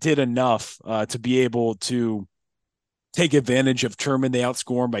just did enough to be able to take advantage of Truman. They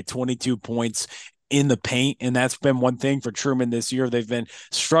outscore him by 22 points in the paint. And that's been one thing for Truman this year. They've been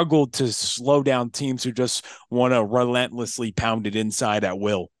struggled to slow down teams who just want to relentlessly pound it inside at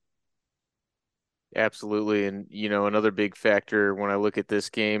will. Absolutely. And, another big factor when I look at this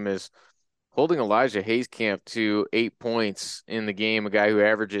game is holding Elijah Hayskamp to 8 points in the game, a guy who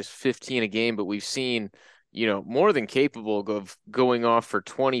averages 15 a game, but we've seen, more than capable of going off for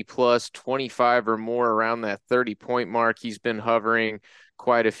 20 plus, 25 or more around that 30-point mark. He's been hovering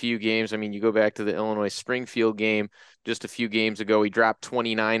quite a few games. I mean, you go back to the Illinois Springfield game just a few games ago, he dropped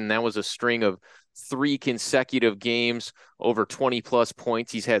 29, and that was a string of 3 consecutive games over 20 plus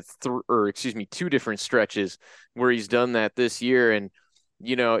points. He's had 2 different stretches where he's done that this year. And,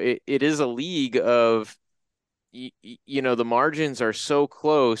 it is a league of, the margins are so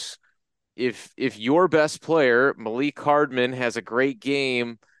close. If your best player, Malik Hardman, has a great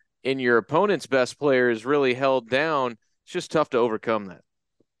game and your opponent's best player is really held down, it's just tough to overcome that.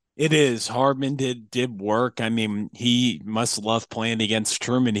 It is. Hardman did work. I mean, he must love playing against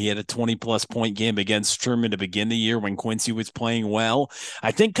Truman. He had a 20-plus point game against Truman to begin the year when Quincy was playing well.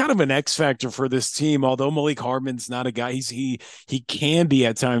 I think kind of an X factor for this team, although Malik Hardman's not a guy, he can be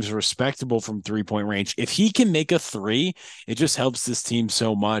at times respectable from 3-point range. If he can make a 3, it just helps this team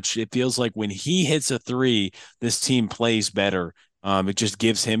so much. It feels like when he hits a 3, this team plays better. It just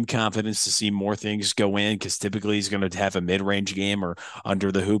gives him confidence to see more things go in, because typically he's going to have a mid-range game or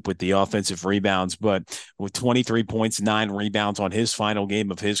under the hoop with the offensive rebounds. But with 23 points, 9 rebounds on his final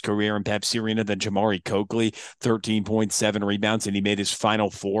game of his career in Pepsi Arena, then Jamari Coakley, 13.7 rebounds, and he made his final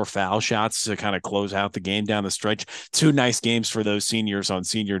 4 foul shots to kind of close out the game down the stretch. 2 nice games for those seniors on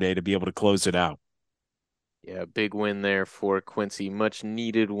senior day to be able to close it out. Yeah, big win there for Quincy. Much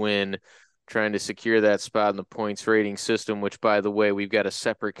needed win, trying to secure that spot in the points rating system, which, by the way, we've got a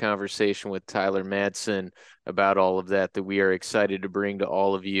separate conversation with Tyler Madsen about all of that we are excited to bring to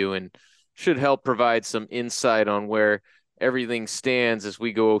all of you, and should help provide some insight on where everything stands as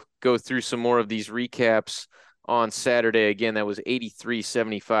we go through some more of these recaps on Saturday. Again, that was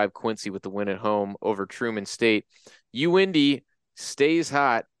 83-75 Quincy with the win at home over Truman State. UIndy stays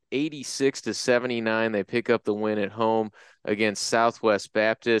hot, 86-79. They pick up the win at home against Southwest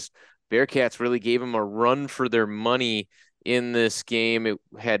Baptist. Bearcats really gave them a run for their money in this game. It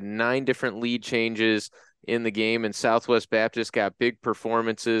had 9 different lead changes in the game, and Southwest Baptist got big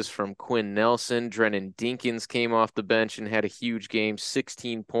performances from Quinn Nelson. Drennan Dinkins came off the bench and had a huge game,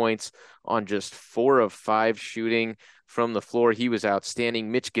 16 points on just 4 of 5 shooting from the floor. He was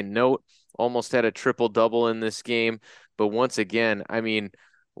outstanding. Mitch Ganote almost had a triple-double in this game. But once again, I mean,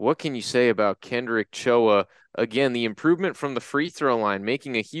 what can you say about Kendrick Choa? Again, the improvement from the free throw line,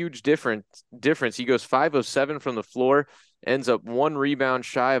 making a huge difference. He goes 5 of 7 from the floor, ends up 1 rebound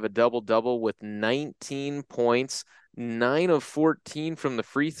shy of a double-double with 19 points, 9 of 14 from the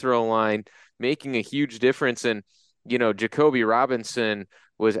free throw line, making a huge difference. And, Jacoby Robinson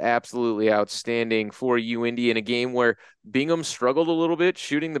was absolutely outstanding for UIndy in a game where Bingham struggled a little bit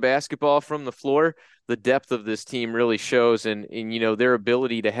shooting the basketball from the floor. The depth of this team really shows, and their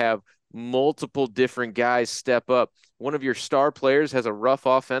ability to have multiple different guys step up. One of your star players has a rough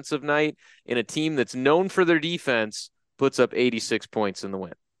offensive night, and a team that's known for their defense puts up 86 points in the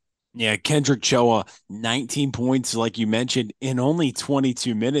win. Yeah, Kendrick Choa, 19 points, like you mentioned, in only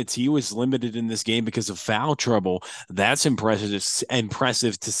 22 minutes. He was limited in this game because of foul trouble. That's impressive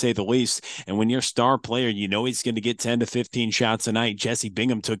to say the least. And when your star player, he's going to get 10 to 15 shots a night. Jesse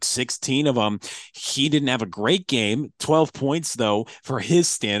Bingham took 16 of them. He didn't have a great game, 12 points, though, for his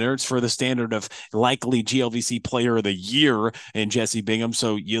standards, for the standard of likely GLVC player of the year in Jesse Bingham.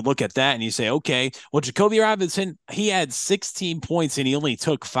 So you look at that and you say, okay, well, Jacoby Robinson, he had 16 points and he only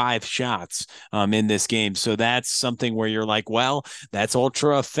took 5 shots in this game. So that's something where you're like, well, that's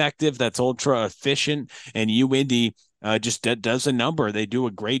ultra effective. That's ultra efficient. And UIndy just does a number. They do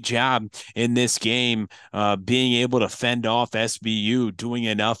a great job in this game, being able to fend off SBU, doing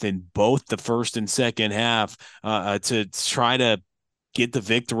enough in both the first and second half to try to get the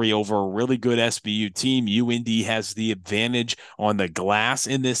victory over a really good SBU team. UIndy has the advantage on the glass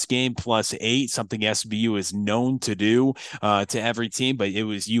in this game, +8, something SBU is known to do to every team, but it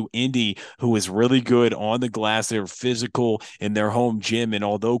was UIndy who was really good on the glass. They were physical in their home gym, and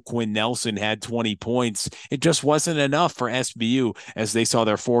although Quinn Nelson had 20 points, it just wasn't enough for SBU as they saw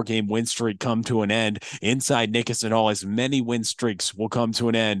their 4-game win streak come to an end inside Nickerson Hall. As many win streaks will come to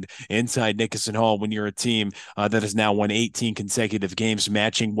an end inside Nickerson Hall when you're a team that has now won 18 consecutive games,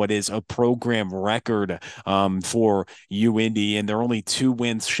 matching what is a program record for UIndy, and they're only 2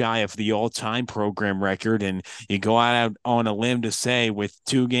 wins shy of the all-time program record. And you go out on a limb to say, with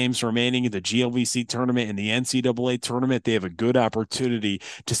 2 games remaining in the GLVC tournament and the NCAA tournament, they have a good opportunity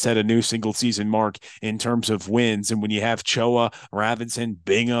to set a new single-season mark in terms of wins. And when you have Choa, Robinson,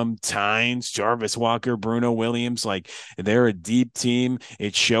 Bingham, Tynes, Jarvis Walker, Bruno Williams, like, they're a deep team.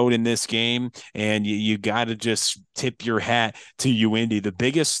 It showed in this game, and you got to just tip your hat to UIndy. The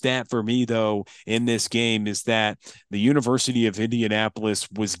biggest stat for me, though, in this game is that the University of Indianapolis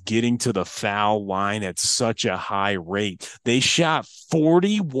was getting to the foul line at such a high rate. They shot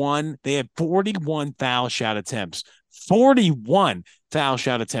 41. They had 41 foul shot attempts. 41 foul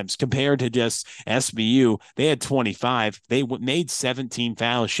shot attempts compared to just SBU. They had 25. They made 17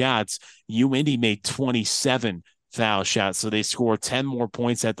 foul shots. UIndy made 27 foul shots. So they score 10 more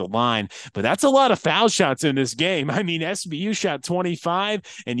points at the line. But that's a lot of foul shots in this game. I mean, SBU shot 25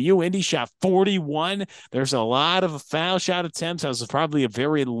 and UIndy shot 41. There's a lot of foul shot attempts. That was probably a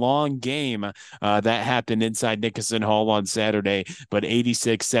very long game that happened inside Nickerson Hall on Saturday. But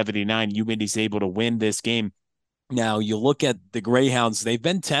 86-79, UIndy's able to win this game. Now, you look at the Greyhounds, they've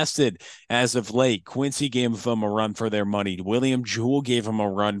been tested as of late. Quincy gave them a run for their money. William Jewell gave them a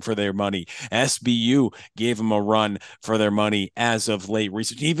run for their money. SBU gave them a run for their money as of late.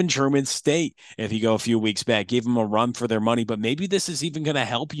 Even Truman State, if you go a few weeks back, gave them a run for their money. But maybe this is even going to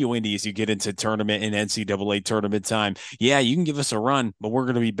help you, Indy, as you get into tournament and NCAA tournament time. Yeah, you can give us a run, but we're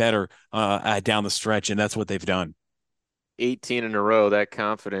going to be better down the stretch, and that's what they've done. 18 in a row, that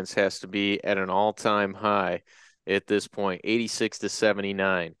confidence has to be at an all-time high at this point.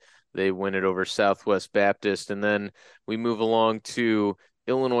 86-79, they win it over Southwest Baptist. And then we move along to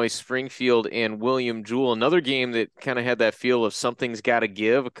Illinois Springfield and William Jewell, another game that kind of had that feel of something's got to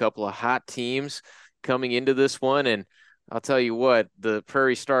give. A couple of hot teams coming into this one, and I'll tell you what, the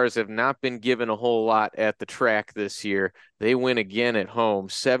Prairie Stars have not been given a whole lot at the track this year. They win again at home,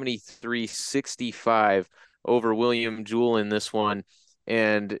 73-65 over William Jewell in this one.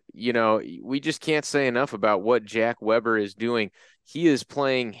 And, you know, we just can't say enough about what Jack Weber is doing. He is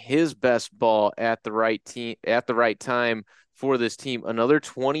playing his best ball at the right time for this team. Another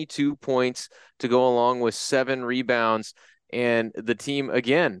 22 points to go along with 7 rebounds. And the team,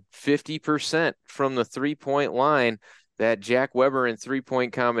 again, 50% from the 3-point line. That Jack Weber and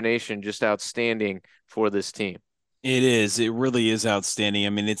 3-point combination, just outstanding for this team. It is. It really is outstanding.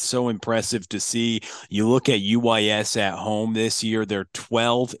 I mean, it's so impressive to see. You look at UIS at home this year, they're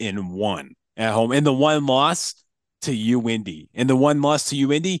 12-1 at home. And the one loss to UIndy. And the one loss to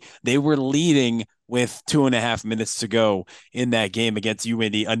UIndy, they were leading with 2.5 minutes to go in that game against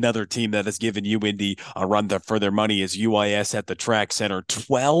UIndy. Another team that has given UIndy a run for their money is UIS at the Track Center.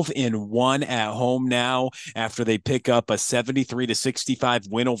 12-1 at home now after they pick up a 73-65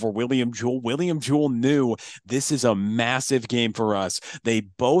 win over William Jewell. William Jewell knew this is a massive game for us. They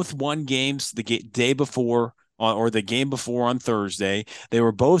both won games the day before, or the game before on Thursday. They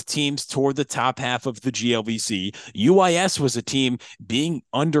were both teams toward the top half of the GLVC. UIS was a team being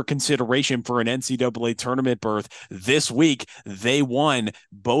under consideration for an NCAA tournament berth this week. They won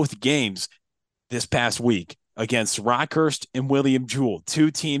both games this past week against Rockhurst and William Jewell, 2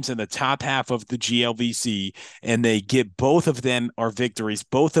 teams in the top half of the GLVC, and they get both of them are victories,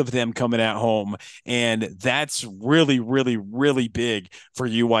 both of them coming at home. And that's really, really, really big for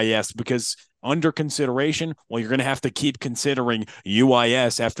UIS, because under consideration, well, you're going to have to keep considering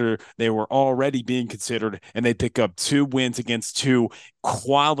UIS after they were already being considered, and they pick up 2 wins against 2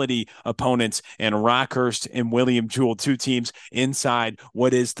 quality opponents, and Rockhurst and William Jewell, 2 teams inside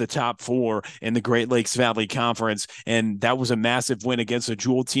what is the top 4 in the Great Lakes Valley Conference. And that was a massive win against a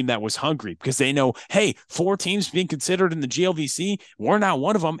Jewell team that was hungry, because they know, hey, 4 teams being considered in the GLVC, we're not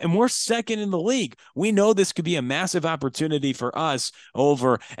one of them, and we're second in the league. We know this could be a massive opportunity for us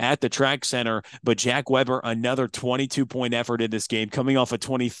over at the Track Center. But Jack Weber, another 22-point effort in this game, coming off a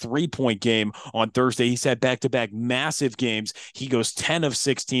 23-point game on Thursday. He's had back-to-back massive games. He goes 10 of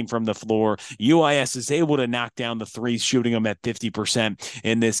 16 from the floor. UIS is able to knock down the threes, shooting them at 50%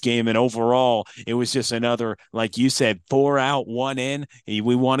 in this game. And overall, it was just another, like you said, 4 out, 1 in.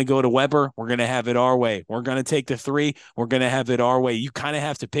 We want to go to Weber. We're going to have it our way. We're going to take the 3. We're going to have it our way. You kind of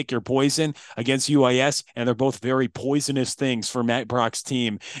have to pick your poison against UIS, and they're both very poisonous things for Matt Brock's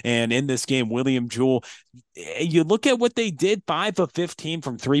team. And in this game, William Jewell you look at what they did, 5 of 15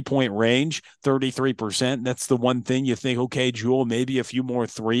 from 3-point range, 33%. That's the one thing you think, okay, Jewel, maybe a few more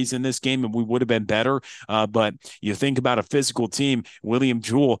threes in this game and we would have been better. But you think about a physical team, William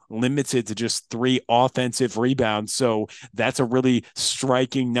Jewell limited to just 3 offensive rebounds. So that's a really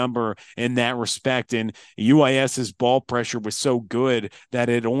striking number in that respect. And UIS's ball pressure was so good that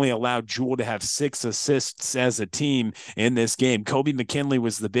it only allowed Jewell to have 6 assists as a team in this game. Kobe McKinley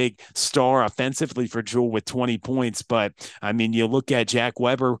was the big star offensively for Jewell with 20 points. But I mean, you look at Jack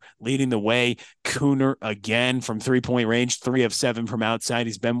Weber leading the way, Cooner again from 3-point range, 3 of 7 from outside.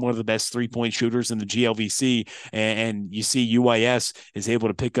 He's been one of the best 3-point shooters in the GLVC. And you see UIS is able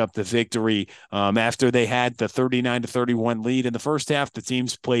to pick up the victory after they had the 39-31 lead in the first half. The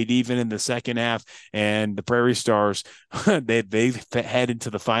teams played even in the second half, and the Prairie Stars, they head into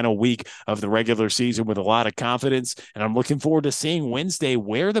the final week of the regular season with a lot of confidence. And I'm looking forward to seeing Wednesday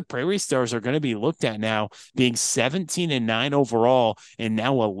where the Prairie Stars are going to be looked at now, being 17-9 overall and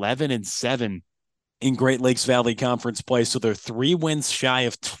now 11-7 in Great Lakes Valley Conference play. So they're 3 wins shy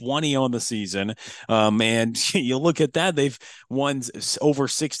of 20 on the season. And you look at that, they've won over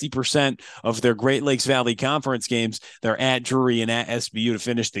 60% of their Great Lakes Valley Conference games. They're at Drury and at SBU to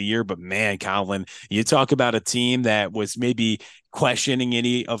finish the year. But man, Colin, you talk about a team that was maybe questioning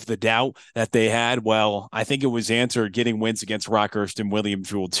any of the doubt that they had. Well, I think it was answered getting wins against Rockhurst and William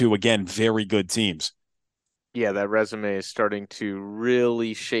Jewell, too. Again, very good teams. Yeah, that resume is starting to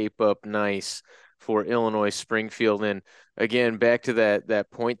really shape up nice for Illinois Springfield. And again, back to that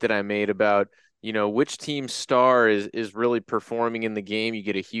point that I made about, which team's star is really performing in the game. You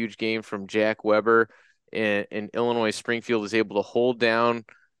get a huge game from Jack Weber, and Illinois Springfield is able to hold down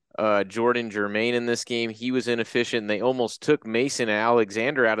Jordan Germain in this game. He was inefficient. And they almost took Mason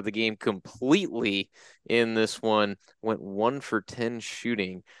Alexander out of the game completely in this one. Went 1 for 10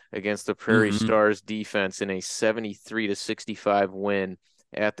 shooting against the Prairie Stars defense in a 73-65 win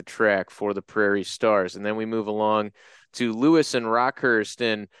at the track for the Prairie Stars. And then we move along to Lewis and Rockhurst.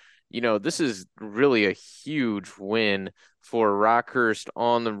 And, this is really a huge win for Rockhurst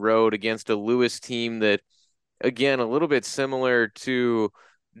on the road against a Lewis team that, again, a little bit similar to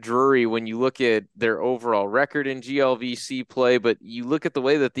Drury when you look at their overall record in GLVC play, but you look at the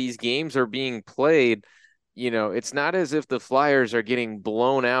way that these games are being played, it's not as if the Flyers are getting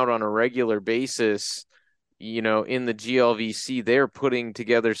blown out on a regular basis. In the GLVC, they're putting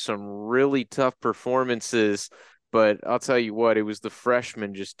together some really tough performances, but I'll tell you what, it was the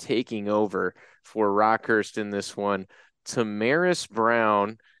freshmen just taking over for Rockhurst in this one. Tamaris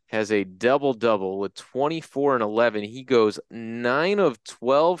Brown has a double-double with 24 and 11. He goes 9 of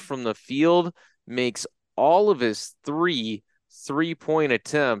 12 from the field, makes all of his three-point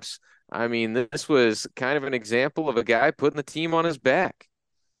attempts. I mean, this was kind of an example of a guy putting the team on his back.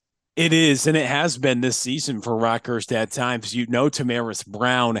 It is, and it has been this season for Rockhurst at times. Tamaris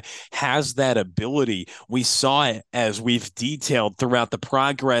Brown has that ability. We saw it as we've detailed throughout the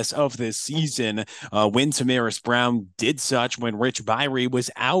progress of this season when Tamaris Brown did such when Rich Byrie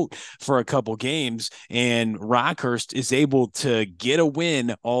was out for a couple games, and Rockhurst is able to get a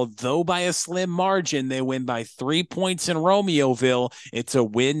win, although by a slim margin. They win by 3 points in Romeoville. It's a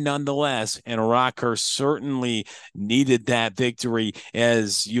win nonetheless, and Rockhurst certainly needed that victory.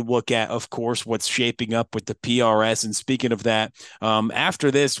 As you look at, of course, what's shaping up with the PRS. And speaking of that, after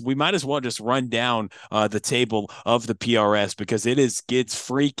this, we might as well just run down the table of the PRS because gets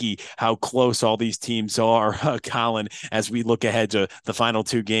freaky how close all these teams are, Colin, as we look ahead to the final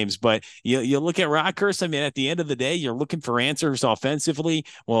 2 games. But you look at Rockhurst, I mean, at the end of the day, you're looking for answers offensively.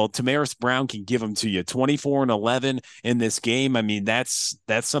 Well, Tamaris Brown can give them to you. 24 and 11 in this game. I mean, that's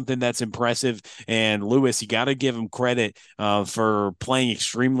something that's impressive. And Lewis, you got to give him credit for playing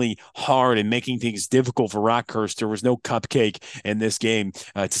extremely hard and making things difficult for Rockhurst. There was no cupcake in this game,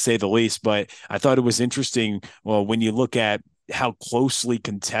 to say the least. But I thought it was interesting. Well, when you look at how closely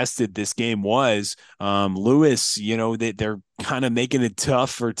contested this game was, Lewis, they're kind of making it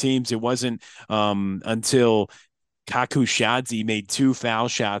tough for teams. It wasn't until Kaku Shadzi made 2 foul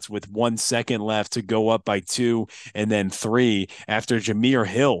shots with 1 second left to go up by 2 and then 3 after Jameer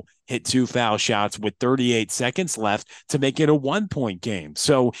Hill hit 2 foul shots with 38 seconds left to make it a 1-point game.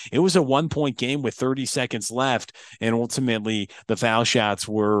 So it was a 1-point game with 30 seconds left. And ultimately the foul shots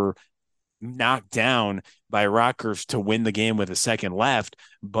were knocked down by Rockhurst to win the game with a second left.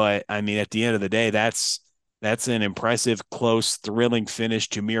 But I mean, at the end of the day, that's That's an impressive, close, thrilling finish.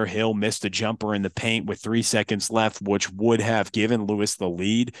 Jameer Hill missed a jumper in the paint with 3 seconds left, which would have given Lewis the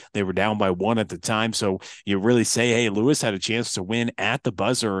lead. They were down by one at the time. So you really say, hey, Lewis had a chance to win at the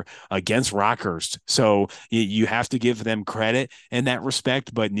buzzer against Rockhurst. So you have to give them credit in that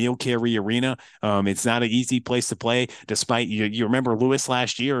respect. But Neil Carey Arena, it's not an easy place to play, despite you remember Lewis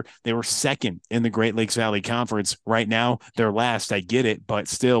last year, they were second in the Great Lakes Valley Conference. Right now, they're last. I get it, but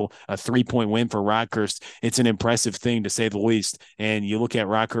still a 3-point win for Rockhurst. It's an impressive thing to say the least. And you look at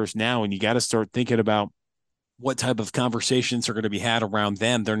Rockhurst now, and you got to start thinking about what type of conversations are going to be had around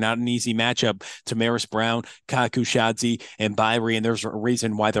them. They're not an easy matchup. Tamaris Brown, Kaku Shadzi, and Byrie, and there's a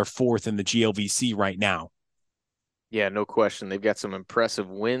reason why they're fourth in the GLVC right now. Yeah, no question. They've got some impressive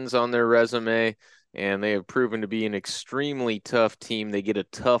wins on their resume, and they have proven to be an extremely tough team. They get a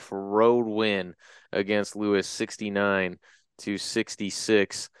tough road win against Lewis,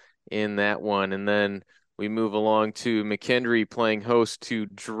 69-66 in that one. And then we move along to McKendree playing host to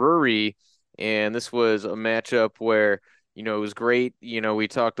Drury. And this was a matchup where, it was great. We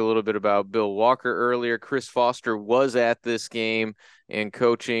talked a little bit about Bill Walker earlier. Chris Foster was at this game and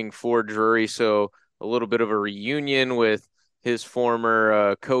coaching for Drury. So a little bit of a reunion with his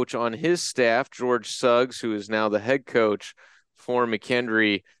former coach on his staff, George Suggs, who is now the head coach for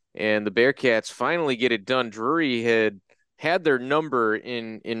McKendree. And the Bearcats finally get it done. Drury had their number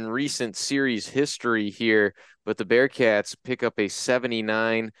in recent series history here, but the Bearcats pick up a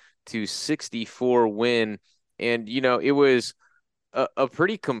 79-64 win. And, it was a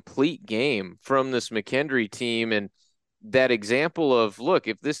pretty complete game from this McKendree team. And that example of, look,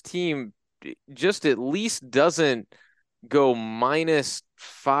 if this team just at least doesn't go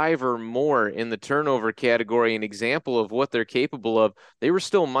 -5 or more in the turnover category, an example of what they're capable of. They were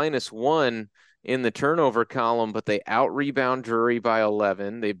still -1 in the turnover column, but they out rebound Drury by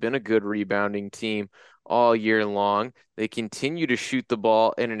 11. They've been a good rebounding team all year long. They continue to shoot the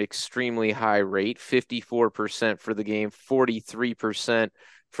ball at an extremely high rate, 54% for the game, 43%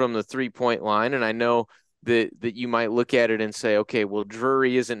 from the 3-point line. And I know that you might look at it and say, okay, well,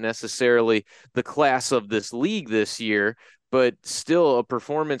 Drury isn't necessarily the class of this league this year, but still a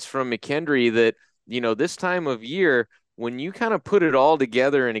performance from McKendree that, this time of year, when you kind of put it all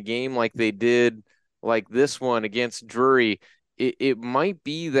together in a game like they did, like this one against Drury, it might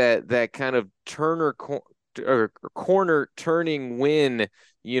be that kind of corner turning win,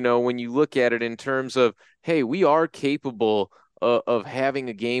 when you look at it in terms of, hey, we are capable of having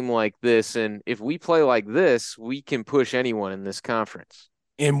a game like this. And if we play like this, we can push anyone in this conference.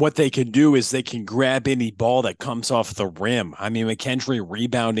 And what they can do is they can grab any ball that comes off the rim. I mean, McKendree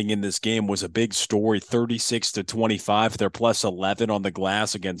rebounding in this game was a big story, 36-25. They're plus 11 on the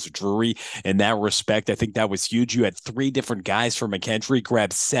glass against Drury. In that respect, I think that was huge. You had three different guys from McKendree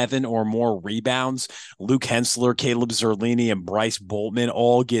grab 7 or more rebounds. Luke Hensler, Caleb Zerlini, and Bryce Boltman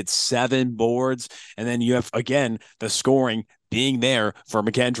all get 7 boards. And then you have, again, the scoring being there for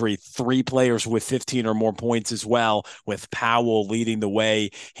McKendree, 3 players with 15 or more points as well, with Powell leading the way,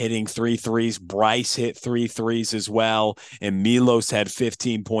 hitting 3 threes. Bryce hit 3 threes as well, and Milos had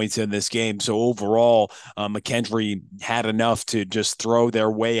 15 points in this game. So overall, McKendree had enough to just throw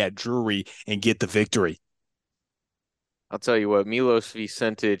their way at Drury and get the victory. I'll tell you what, Milos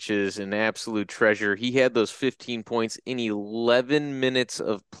Vicentić is an absolute treasure. He had those 15 points in 11 minutes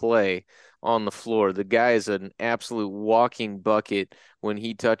of play on the floor. The guy is an absolute walking bucket when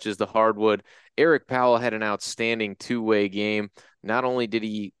he touches the hardwood. Eric Powell had an outstanding two-way game. Not only did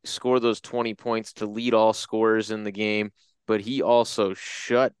he score those 20 points to lead all scorers in the game, but he also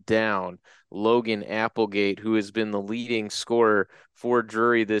shut down Logan Applegate, who has been the leading scorer for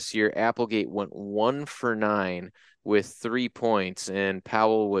Drury this year. Applegate went 1 for 9 with 3 points, and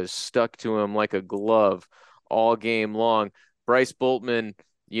Powell was stuck to him like a glove all game long. Bryce Boltman,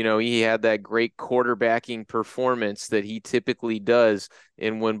 he had that great quarterbacking performance that he typically does.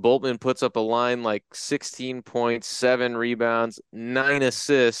 And when Boltman puts up a line like 16 points, 7 rebounds, 9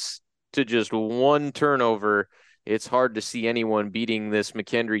 assists to just 1 turnover, it's hard to see anyone beating this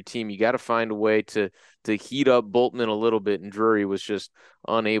McKendree team. You got to find a way to heat up Boltman a little bit, and Drury was just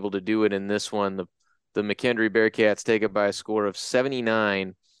unable to do it in this one. The McKendree Bearcats take it by a score of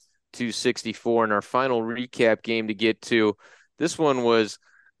 79-64. And our final recap game to get to, this one was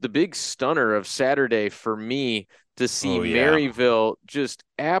the big stunner of Saturday for me, to see Maryville just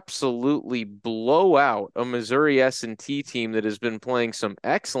absolutely blow out a Missouri S&T team that has been playing some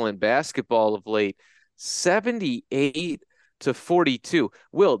excellent basketball of late, 78-42.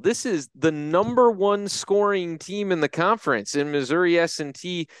 Will, this is the number 1 scoring team in the conference in Missouri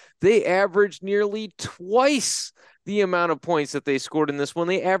S&T. They averaged nearly twice the amount of points that they scored in this one.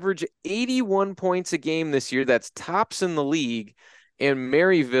 They average 81 points a game this year. That's tops in the league. And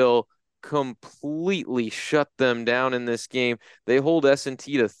Maryville completely shut them down in this game. They hold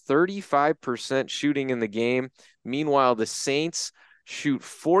S&T to 35% shooting in the game. Meanwhile, the Saints shoot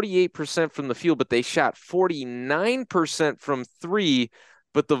 48% from the field, but they shot 49% from three.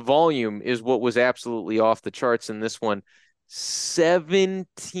 But the volume is what was absolutely off the charts in this one.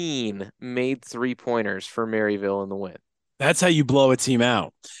 17 made three-pointers for Maryville in the win. That's how you blow a team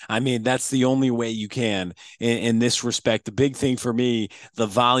out. I mean, that's the only way you can in this respect. The big thing for me, the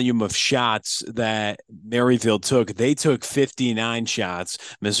volume of shots that Maryville took, they took 59 shots.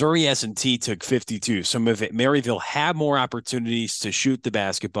 Missouri S&T took 52. Some of it, Maryville had more opportunities to shoot the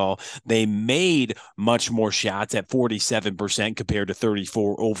basketball. They made much more shots at 47% compared to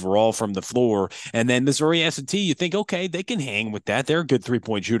 34 overall from the floor. And then Missouri S&T, you think, okay, they can hang with that. They're a good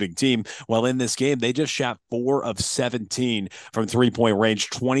three-point shooting team. Well, in this game, they just shot 4 of 17 from three-point range,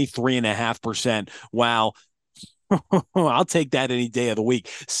 23.5%. Wow. I'll take that any day of the week.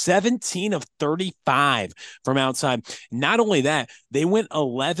 17 of 35 from outside. Not only that, they went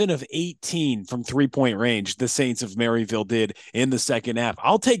 11 of 18 from three-point range, the Saints of Maryville did in the second half.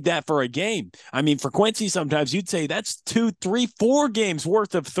 I'll take that for a game. I mean, for Quincy, sometimes you'd say that's 2, 3, 4 games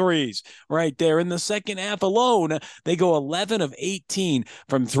worth of threes right there. In the second half alone, they go 11 of 18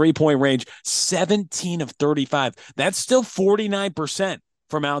 from three-point range, 17 of 35. That's still 49%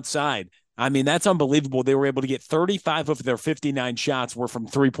 from outside. I mean, that's unbelievable. They were able to get 35 of their 59 shots were from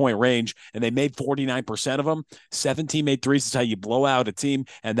three-point range, and they made 49% of them. 17 made threes is how you blow out a team,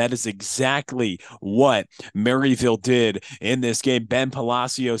 and that is exactly what Maryville did in this game. Ben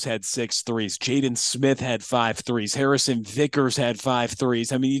Palacios had 6 threes. Jaden Smith had 5 threes. Harrison Vickers had 5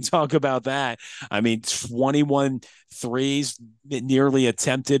 threes. I mean, you talk about that. I mean, 21 threes nearly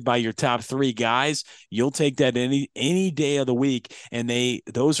attempted by your top 3 guys. You'll take that any day of the week, and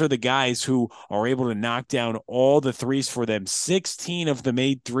those are the guys who are able to knock down all the threes for them. 16 of the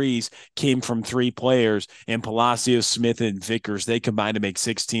made threes came from 3 players, and Palacios, Smith, and Vickers, they combined to make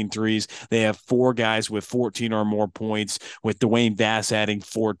 16 threes. They have 4 guys with 14 or more points, with Dwayne Bass adding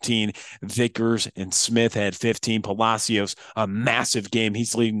 14. Vickers and Smith had 15. Palacios, a massive game.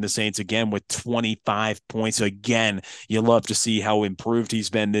 He's leading the Saints again with 25 points again. You love to see how improved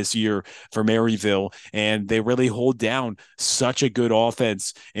he's been this year for Maryville, and they really hold down such a good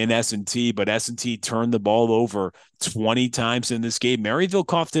offense in S&T, but S&T turned the ball over 20 times in this game. Maryville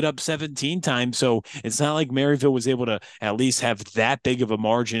coughed it up 17 times, so it's not like Maryville was able to at least have that big of a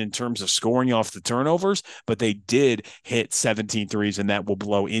margin in terms of scoring off the turnovers, but they did hit 17 threes, and that will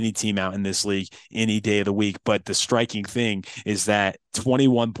blow any team out in this league any day of the week. But the striking thing is that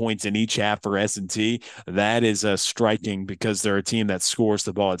 21 points in each half for S&T, that is striking because they're a team that scores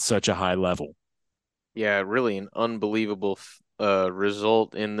the ball at such a high level. Yeah, really an unbelievable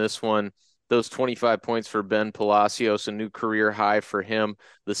result in this one. Those 25 points for Ben Palacios, a new career high for him.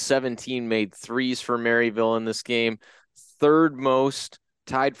 The 17 made threes for Maryville in this game, third most,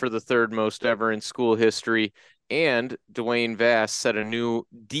 tied for the third most ever in school history. And Dwayne Vass set a new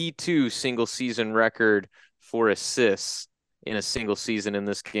D2 single season record for assists in a single season in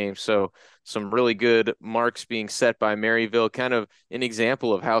this game. So some really good marks being set by Maryville, kind of an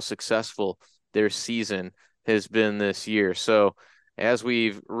example of how successful their season has been this year. So as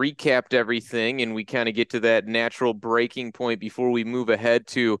we've recapped everything and we kind of get to that natural breaking point before we move ahead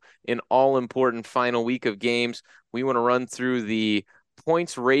to an all-important final week of games, we want to run through the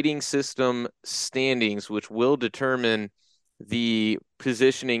points rating system standings, which will determine the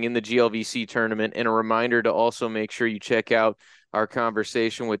positioning in the GLVC tournament. And a reminder to also make sure you check out our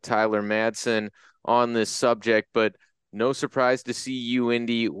conversation with Tyler Madsen on this subject. But no surprise to see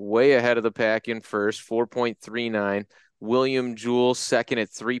UIndy way ahead of the pack in first, 4.39. William Jewell second at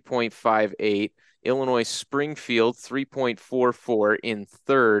 3.58. Illinois Springfield 3.44 in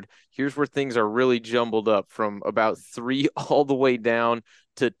third. Here's where things are really jumbled up, from about 3 all the way down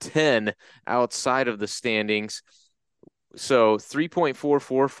to 10 outside of the standings. So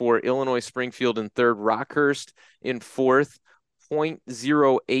 3.44 for Illinois Springfield in third. Rockhurst in fourth,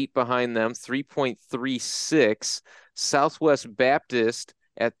 0.08 behind them, 3.36. Southwest Baptist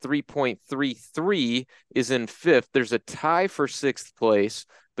at 3.33 is in fifth. There's a tie for sixth place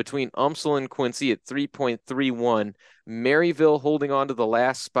between UMSL and Quincy at 3.31. Maryville holding on to the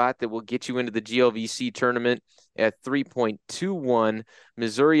last spot that will get you into the GLVC tournament at 3.21.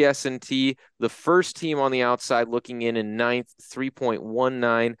 Missouri S&T, the first team on the outside looking in ninth,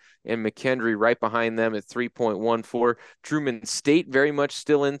 3.19. And McKendree right behind them at 3.14. Truman State very much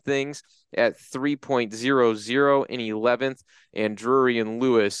still in things at 3.00 in 11th. And Drury and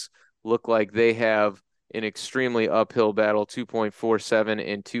Lewis look like they have an extremely uphill battle,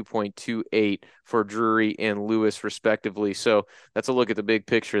 2.47 and 2.28 for Drury and Lewis, respectively. So that's a look at the big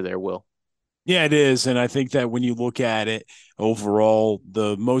picture there, Will. Yeah, it is. And I think that when you look at it overall,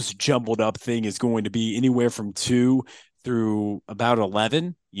 the most jumbled up thing is going to be anywhere from 2 through about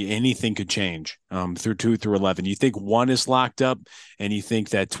 11. Anything could change through 2 through 11. You think one is locked up, and you think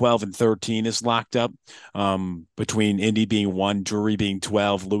that 12 and 13 is locked up between Indy being 1, Drury being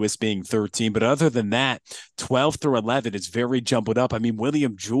 12, Lewis being 13. But other than that, 12 through 11 is very jumbled up. I mean,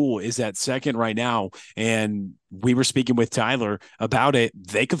 William Jewell is at second right now, and we were speaking with Tyler about it.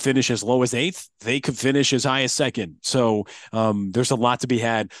 They could finish as low as eighth. They could finish as high as second. So there's a lot to be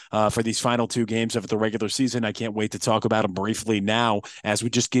had for these final 2 games of the regular season. I can't wait to talk about them briefly now as we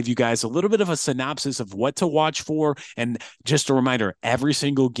just give you guys a little bit of a synopsis of what to watch for. And just a reminder, every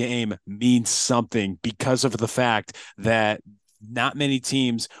single game means something because of the fact that not many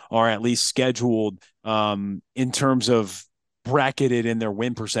teams are at least scheduled in terms of bracketed in their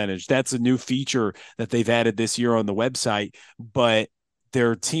win percentage. That's a new feature that they've added this year on the website, but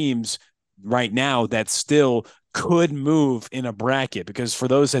there are teams right now that still could move in a bracket because for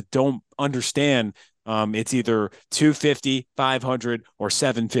those that don't understand, it's either 250, 500, or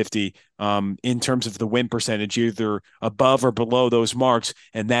 750 in terms of the win percentage, either above or below those marks.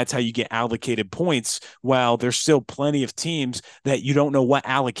 And that's how you get allocated points. While there's still plenty of teams that you don't know what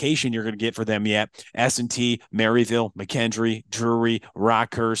allocation you're going to get for them yet. S&T, Maryville, McKendree, Drury,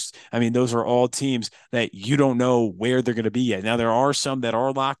 Rockhurst. I mean, those are all teams that you don't know where they're going to be yet. Now, there are some that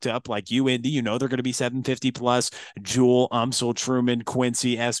are locked up, like UIndy. You know they're going to be 750 plus, Jewell, UMSL, Truman,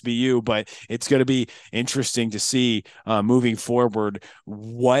 Quincy, SBU. But it's going to be interesting to see moving forward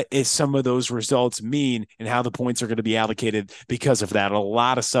what is some of those results mean and how the points are going to be allocated because of that. A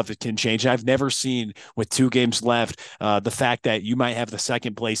lot of stuff that can change. I've never seen with 2 games left the fact that you might have the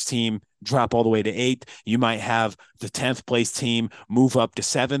second place team drop all the way to 8th. You might have the 10th place team move up to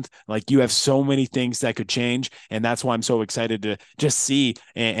 7th. Like you have so many things that could change. And that's why I'm so excited to just see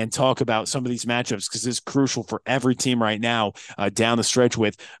and talk about some of these matchups because it's crucial for every team right now down the stretch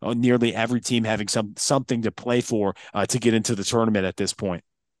with nearly every team having something to play for to get into the tournament at this point.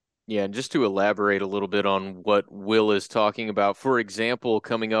 Yeah, and just to elaborate a little bit on what Will is talking about, for example,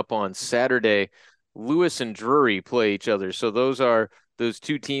 coming up on Saturday, Lewis and Drury play each other. So those are those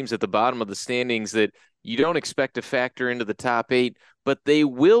 2 teams at the bottom of the standings that you don't expect to factor into the top 8, but they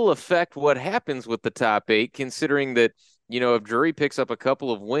will affect what happens with the top 8, considering that, if Drury picks up a couple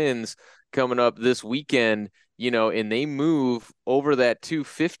of wins coming up this weekend, and they move over that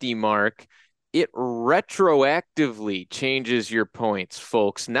 250 mark, it retroactively changes your points,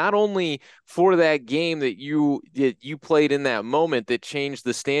 folks. Not only for that game that you played in that moment that changed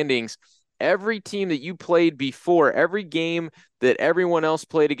the standings, every team that you played before, every game that everyone else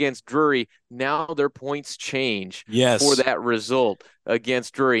played against Drury, now their points change for Yes. that result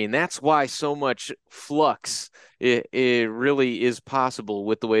against Drury. And that's why so much flux it really is possible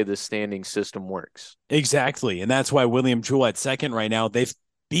with the way the standing system works. Exactly. And that's why William Jewell at second right now, they've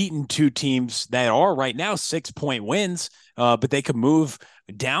beaten 2 teams that are right now 6-point wins, but they could move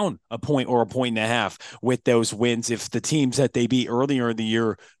down a point or a point and a half with those wins if the teams that they beat earlier in the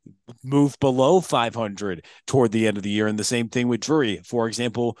year move below 500 toward the end of the year. And the same thing with Drury. For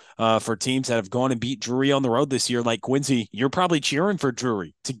example, for teams that have gone and beat Drury on the road this year, like Quincy, you're probably cheering for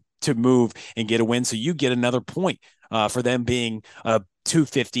Drury to move and get a win. So you get another point for them being a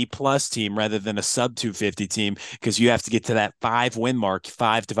 250 plus team rather than a sub 250 team because you have to get to that 5 win mark.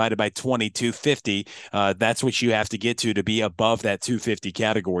 5 divided by 20, 250. That's what you have to get to be above that 250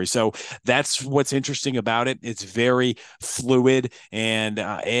 category. So that's what's interesting about it. It's very fluid and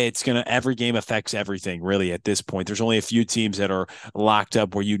every game affects everything really at this point. There's only a few teams that are locked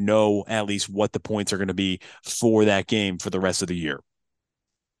up where you know at least what the points are going to be for that game for the rest of the year.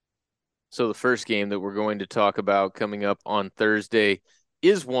 So the first game that we're going to talk about coming up on Thursday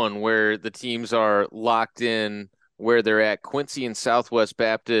is one where the teams are locked in where they're at. Quincy and Southwest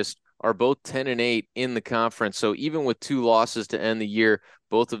Baptist are both 10-8 in the conference. So even with 2 losses to end the year,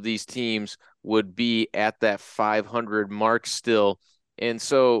 both of these teams would be at that 500 mark still. And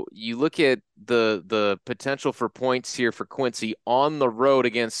so you look at the potential for points here for Quincy on the road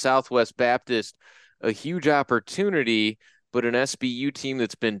against Southwest Baptist, a huge opportunity, but an SBU team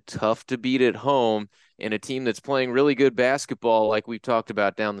that's been tough to beat at home and a team that's playing really good basketball like we've talked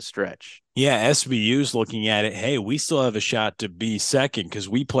about down the stretch. Yeah, SBU's looking at it. Hey, we still have a shot to be second because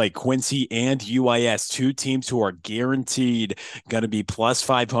we play Quincy and UIS, two teams who are guaranteed going to be plus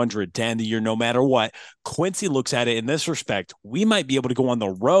 500 to end the year no matter what. Quincy looks at it in this respect. We might be able to go on the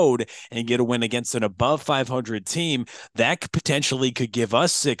road and get a win against an above 500 team. That potentially could give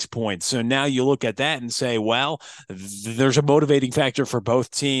us 6 points. So now you look at that and say, well, there's a motivating factor for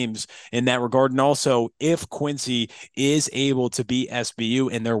both teams in that regard. And also, if Quincy is able to beat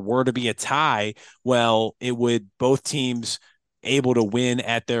SBU and there were to be a tie, well, it would both teams able to win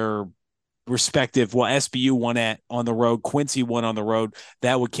at their respective. Well, SBU won at on the road, Quincy won on the road.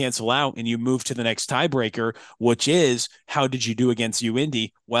 That would cancel out, and you move to the next tiebreaker, which is how did you do against UIndy?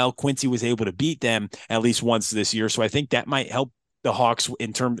 Well, Quincy was able to beat them at least once this year, so I think that might help the Hawks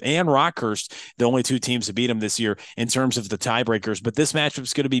in terms, and Rockhurst, the only two teams to beat them this year in terms of the tiebreakers. But this matchup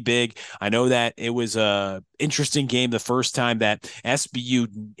is going to be big. I know that it was a interesting game the first time that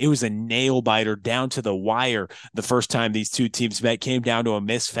SBU, it was a nail biter down to the wire. The first time these two teams met came down to a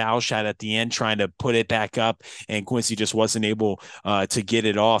missed foul shot at the end, trying to put it back up, and Quincy just wasn't able to get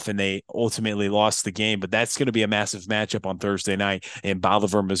it off, and they ultimately lost the game. But that's going to be a massive matchup on Thursday night in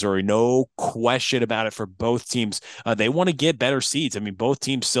Bolivar, Missouri. No question about it for both teams. They want to get better seeds. I mean, both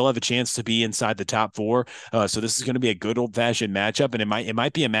teams still have a chance to be inside the top four. So this is going to be a good old fashioned matchup, and it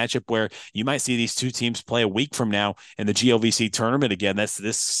might be a matchup where you might see these two teams play a week from now in the GLVC tournament again.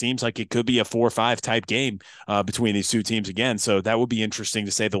 This seems like it could be a 4-5 type game between these two teams again. So that would be interesting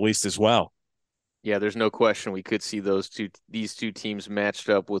to say the least as well. Yeah, there's no question we could see these two teams matched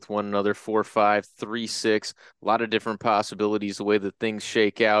up with one another 4-5, 3-6. A lot of different possibilities the way that things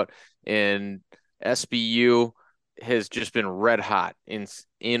shake out. And SBU has just been red hot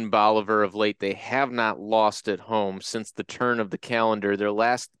in Bolivar of late. They have not lost at home since the turn of the calendar. Their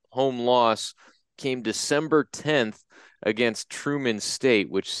last home loss came December 10th against Truman State,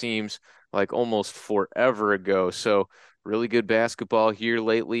 which seems like almost forever ago. So really good basketball here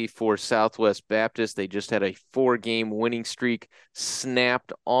lately for Southwest Baptist. They just had a 4-game winning streak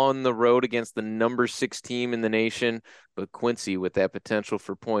snapped on the road against the number 6 team in the nation. But Quincy, with that potential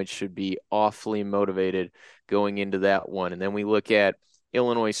for points, should be awfully motivated going into that one. And then we look at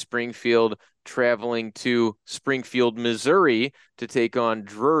Illinois Springfield traveling to Springfield, Missouri to take on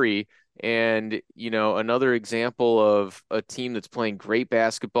Drury. And, another example of a team that's playing great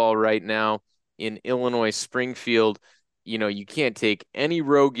basketball right now in Illinois Springfield. You can't take any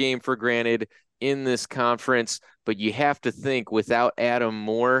road game for granted in this conference, but you have to think without Adam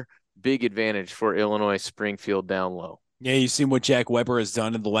Moore, big advantage for Illinois Springfield down low. Yeah, you've seen what Jack Weber has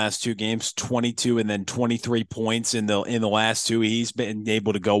done in the last two games, 22 and then 23 points in the last two. He's been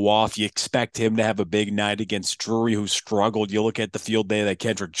able to go off. You expect him to have a big night against Drury, who struggled. You look at the field day that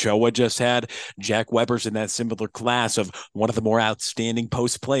Kendrick Choa just had. Jack Weber's in that similar class of one of the more outstanding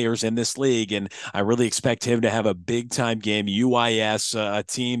post players in this league, and I really expect him to have a big time game. UIS, a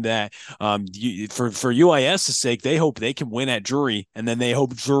team that for UIS's sake, they hope they can win at Drury, and then they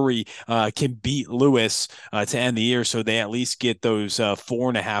hope Drury can beat Lewis to end the year. So they at least get those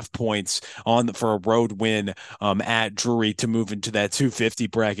 4.5 points for a road win at Drury to move into that 250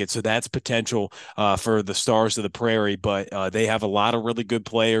 bracket. So that's potential for the Stars of the Prairie, but they have a lot of really good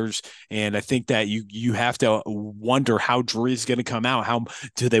players, and I think that you have to wonder how Drury is going to come out. How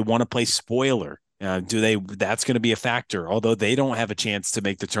do they want to play spoiler? That's going to be a factor. Although they don't have a chance to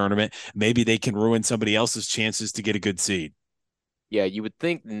make the tournament, maybe they can ruin somebody else's chances to get a good seed. Yeah, you would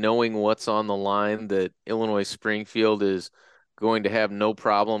think knowing what's on the line that Illinois Springfield is going to have no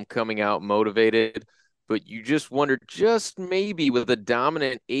problem coming out motivated, but you just wonder just maybe with a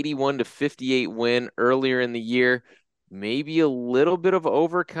dominant 81-58 win earlier in the year, maybe a little bit of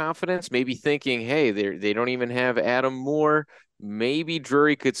overconfidence, maybe thinking, hey, they don't even have Adam Moore. Maybe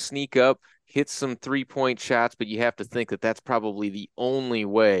Drury could sneak up, hit some 3-point shots, but you have to think that that's probably the only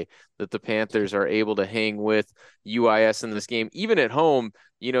way that the Panthers are able to hang with UIS in this game. Even at home,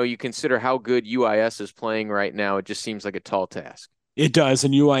 you consider how good UIS is playing right now. It just seems like a tall task. It does.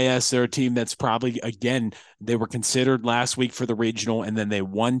 And UIS, they're a team that's probably, again, they were considered last week for the regional and then they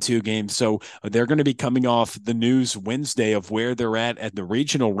won 2 games. So they're going to be coming off the news Wednesday of where they're at the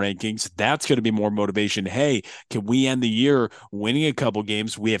regional rankings. That's going to be more motivation. Hey, can we end the year winning a couple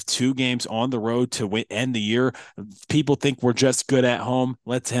games? We have 2 games on the road to end the year. People think we're just good at home.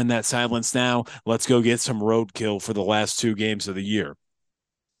 Let's end that silence now. Let's go get some roadkill for the last 2 games of the year.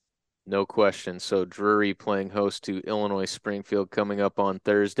 No question. So Drury playing host to Illinois Springfield coming up on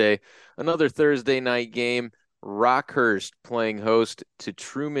Thursday. Another Thursday night game. Rockhurst playing host to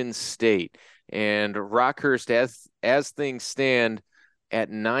Truman State. And Rockhurst, as things stand,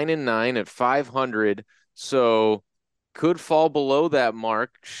 at 9-9 at 500. So could fall below that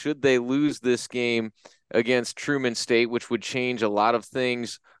mark should they lose this game against Truman State, which would change a lot of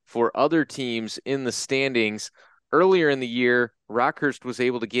things for other teams in the standings. Earlier in the year, Rockhurst was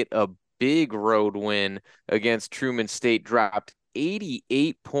able to get a big road win against Truman State, dropped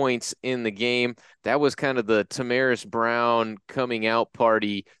 88 points in the game. That was kind of the Tamaris Brown coming out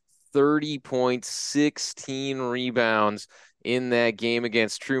party. 30 points, 16 rebounds in that game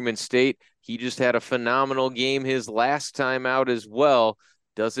against Truman State. He just had a phenomenal game his last time out as well.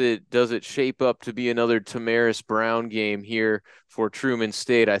 Does it shape up to be another Tamaris Brown game here for Truman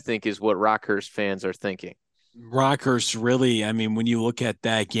State? I think is what Rockhurst fans are thinking. Rockhurst really, I mean, when you look at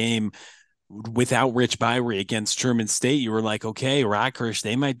that game, without Rich Byrie against Truman State, you were like, okay, Rockhurst,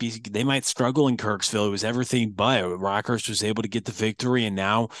 they might struggle in Kirksville. It was everything but. Rockhurst was able to get the victory, and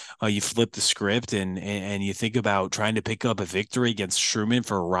now you flip the script and you think about trying to pick up a victory against Truman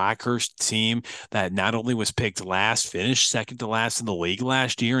for a Rockhurst team that not only was picked last, finished second to last in the league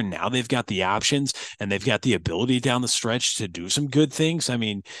last year, and now they've got the options and they've got the ability down the stretch to do some good things. I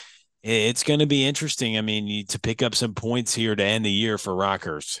mean, it's going to be interesting. I mean, to pick up some points here to end the year for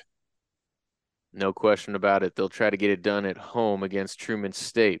Rockhurst. No question about it. They'll try to get it done at home against Truman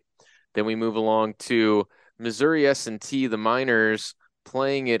State. Then we move along to Missouri S&T, the Miners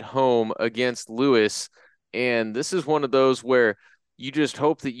playing at home against Lewis. And this is one of those where you just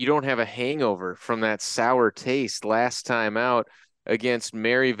hope that you don't have a hangover from that sour taste last time out against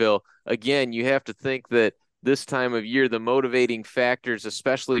Maryville. Again, you have to think that this time of year, the motivating factors,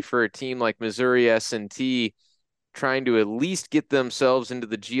 especially for a team like Missouri S&T, trying to at least get themselves into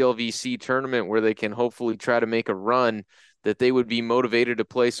the GLVC tournament where they can hopefully try to make a run, that they would be motivated to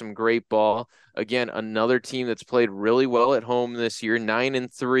play some great ball. Again, another team that's played really well at home this year,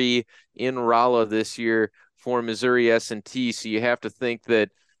 9-3 in Rolla this year for Missouri S&T. So you have to think that,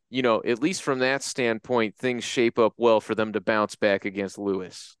 at least from that standpoint, things shape up well for them to bounce back against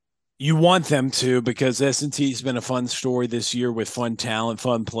Lewis. You want them to, because S&T has been a fun story this year with fun talent,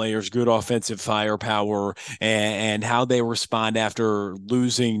 fun players, good offensive firepower, and how they respond after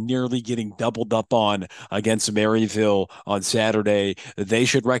losing, nearly getting doubled up on against Maryville on Saturday. They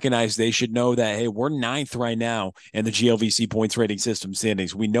should recognize, they should know that, hey, we're ninth right now in the GLVC points rating system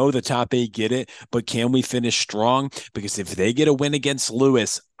standings. We know the top eight get it, but can we finish strong? Because if they get a win against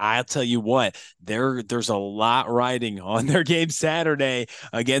Lewis, I'll tell you what, there's a lot riding on their game Saturday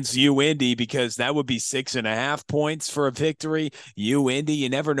against UIndy, because that would be 6.5 points for a victory. UIndy, you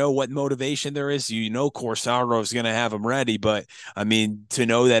never know what motivation there is. Corsaro is going to have them ready, but I mean, to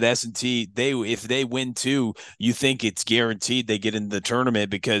know that S&T, if they win too, you think it's guaranteed they get in the tournament,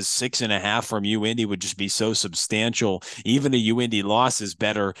 because 6.5 from UIndy would just be so substantial. Even a UIndy loss is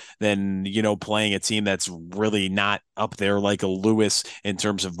better than playing a team that's really not up there like a Lewis in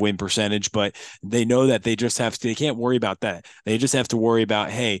terms of win percentage. But they know that they can't worry about that. They just have to worry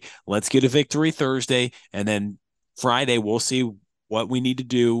about, hey, let's get a victory Thursday, and then Friday we'll see what we need to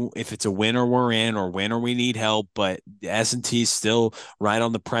do, if it's a win or we're in, or win or we need help. But S&T is still right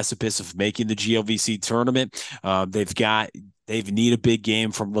on the precipice of making the GLVC tournament. They need a big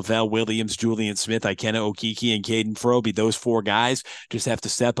game from Lavelle Williams, Julian Smith, Ikenna Okiki, and Caden Froby. Those four guys just have to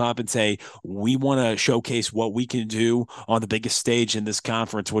step up and say, we want to showcase what we can do on the biggest stage in this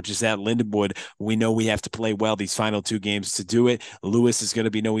conference, which is at Lindenwood. We know we have to play well these final two games to do it. Lewis is going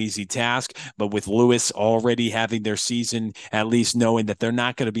to be no easy task, but with Lewis already having their season, at least knowing that they're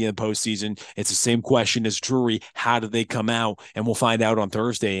not going to be in the postseason, it's the same question as Drury. How do they come out? And we'll find out on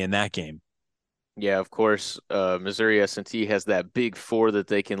Thursday in that game. Yeah, of course, Missouri S&T has that big four that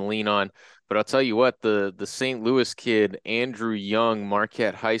they can lean on. But I'll tell you what, the St. Louis kid, Andrew Young,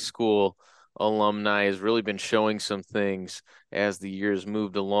 Marquette High School alumni, has really been showing some things as the years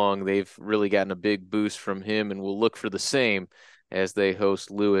moved along. They've really gotten a big boost from him, and we'll look for the same as they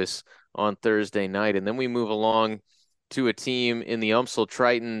host Lewis on Thursday night. And then we move along to a team in the UMSL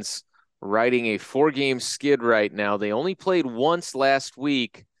Tritons riding a 4-game skid right now. They only played once last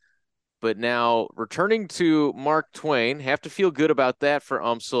week, but now returning to Mark Twain. Have to feel good about that for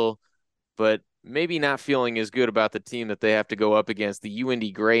UMSL, but maybe not feeling as good about the team that they have to go up against. The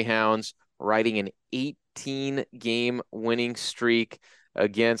UIndy Greyhounds riding an 18-game winning streak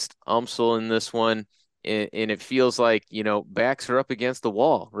against UMSL in this one. And it feels like, backs are up against the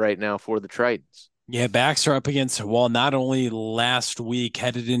wall right now for the Tritons. Yeah, backs are up against a wall. Not only last week,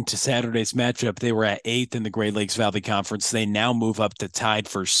 headed into Saturday's matchup, they were at eighth in the Great Lakes Valley Conference. They now move up to tied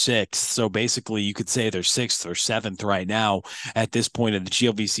for sixth. So basically, you could say they're sixth or seventh right now at this point of the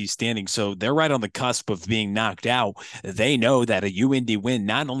GLVC standing. So they're right on the cusp of being knocked out. They know that a UIndy win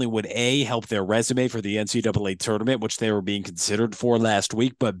not only would A, help their resume for the NCAA tournament, which they were being considered for last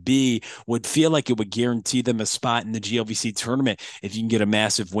week, but B, would feel like it would guarantee them a spot in the GLVC tournament if you can get a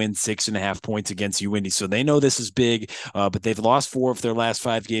massive win, 6.5 points against UIndy. So they know this is big, but they've lost 4 of their last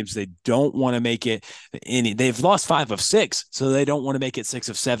 5 games. They don't want to make it any. They've lost 5 of 6, so they don't want to make it 6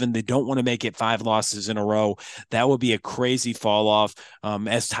 of 7. They don't want to make it 5 losses in a row. That would be a crazy fall off.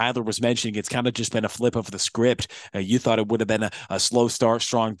 As Tyler was mentioning, it's kind of just been a flip of the script. You thought it would have been a slow start,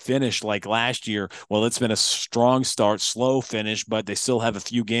 strong finish like last year. Well, it's been a strong start, slow finish, but they still have a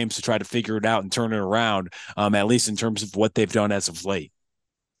few games to try to figure it out and turn it around, at least in terms of what they've done as of late.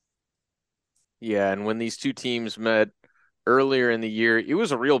 Yeah, and when these two teams met earlier in the year, it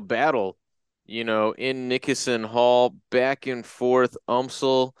was a real battle, in Nickerson Hall, back and forth.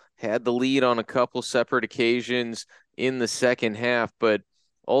 UMSL had the lead on a couple separate occasions in the second half, but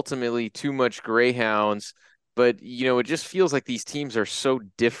ultimately too much Greyhounds. But, it just feels like these teams are so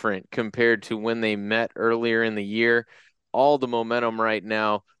different compared to when they met earlier in the year. All the momentum right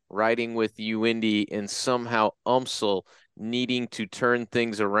now riding with UIndy and somehow UMSL needing to turn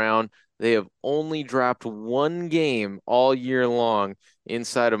things around. They have only dropped one game all year long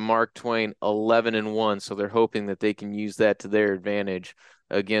inside of Mark Twain, 11-1. So they're hoping that they can use that to their advantage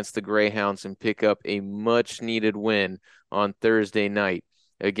against the Greyhounds and pick up a much needed win on Thursday night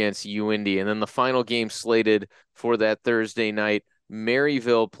against UIndy. And then the final game slated for that Thursday night,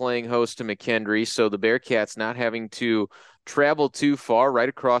 Maryville playing host to McKendree. So the Bearcats not having to travel too far, right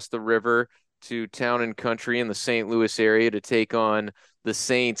across the river to Town and Country in the St. Louis area to take on the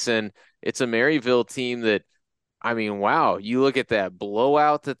Saints. And it's a Maryville team that, I mean, wow, you look at that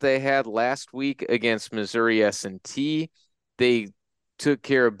blowout that they had last week against Missouri S&T. They took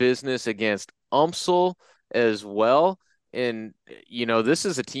care of business against UMSL as well. And, this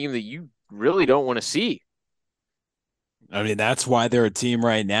is a team that you really don't want to see. I mean, that's why they're a team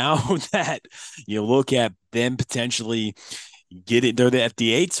right now that you look at them potentially get it. They're at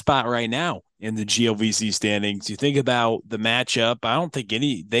the 8th spot right now in the GLVC standings. You think about the matchup. I don't think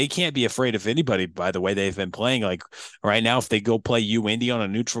they can't be afraid of anybody by the way they've been playing. Like right now, if they go play UIndy on a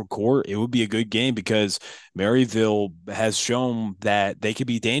neutral court, it would be a good game because Maryville has shown that they could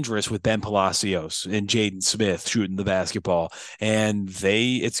be dangerous with Ben Palacios and Jaden Smith shooting the basketball. And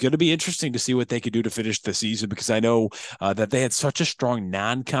it's going to be interesting to see what they could do to finish the season because I know that they had such a strong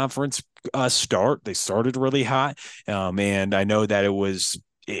non-conference start. They started really hot, and I know that it was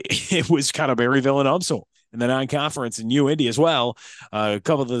kind of Maryville and UMSL in the non-conference and UIndy as well. A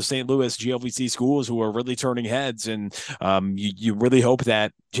couple of the St. Louis GLVC schools who are really turning heads, and you really hope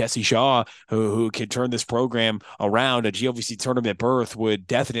that Jesse Shaw, who can turn this program around, a GLVC tournament berth would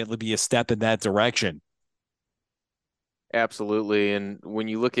definitely be a step in that direction. Absolutely. And when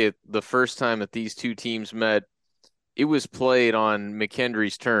you look at the first time that these two teams met, it was played on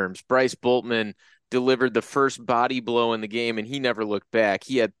McKendree's terms. Bryce Boltman delivered the first body blow in the game, and he never looked back.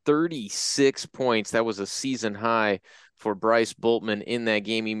 He had 36 points. That was a season high for Bryce Boltman in that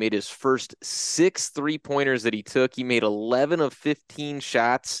game. He made his first 6 3-pointers that he took. He made 11 of 15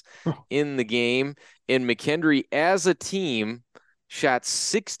 shots in the game. And McKendree, as a team, shot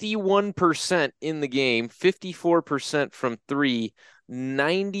 61% in the game, 54% from three,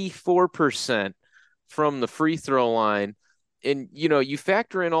 94% from the free throw line. And you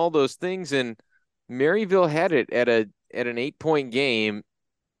factor in all those things, and Maryville had it at an 8-point game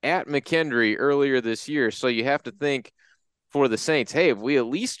at McKendree earlier this year. So you have to think for the Saints, hey, if we at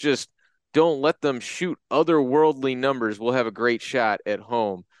least just don't let them shoot otherworldly numbers, we'll have a great shot at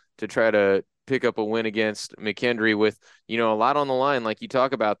home to try to pick up a win against McKendree with, a lot on the line. Like you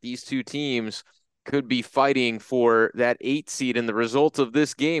talk about, these two teams could be fighting for that 8 seed, and the result of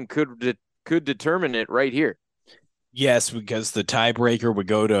this game could determine it right here. Yes, because the tiebreaker would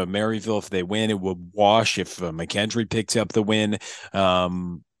go to Maryville if they win. It would wash if McKendree picks up the win.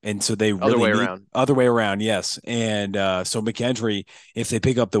 And so they really need around. Other way around. Yes. And so McKendree, if they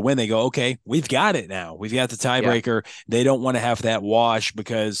pick up the win, they go, okay, we've got it now. We've got the tiebreaker. Yeah. They don't want to have that wash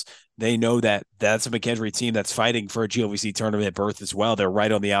because they know that that's a McKendree team that's fighting for a GLVC tournament berth as well. They're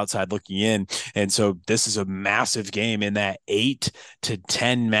right on the outside looking in. And so this is a massive game in that 8-10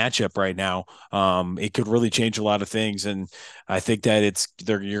 matchup right now. It could really change a lot of things. And I think that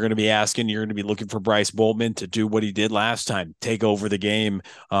you're going to be you're going to be looking for Bryce Boltman to do what he did last time, take over the game.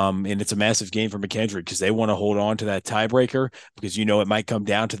 And it's a massive game for McKendree because they want to hold on to that tiebreaker because it might come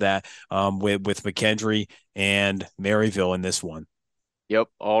down to that with McKendree and Maryville in this one. Yep,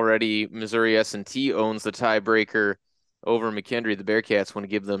 already Missouri S&T owns the tiebreaker over McKendree. The Bearcats want to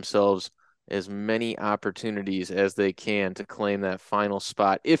give themselves as many opportunities as they can to claim that final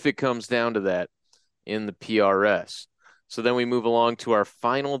spot if it comes down to that in the PRS. So then we move along to our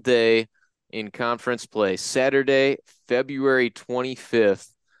final day in conference play. Saturday, February 25th,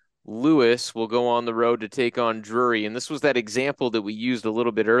 Lewis will go on the road to take on Drury. And this was that example that we used a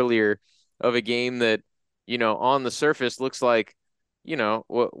little bit earlier of a game that, on the surface looks like,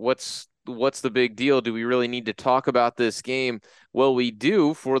 what's the big deal? Do we really need to talk about this game? Well, we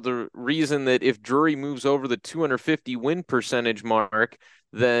do, for the reason that if Drury moves over the 250 win percentage mark,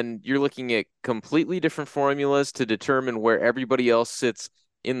 then you're looking at completely different formulas to determine where everybody else sits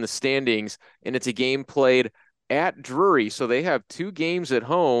in the standings. And it's a game played at Drury. So they have 2 games at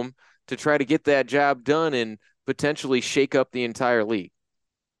home to try to get that job done and potentially shake up the entire league.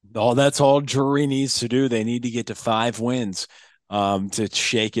 That's all Drury needs to do. They need to get to 5 wins to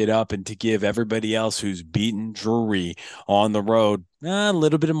shake it up and to give everybody else who's beaten Drury on the road a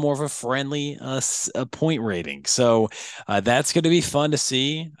little bit more of a friendly point rating. So that's going to be fun to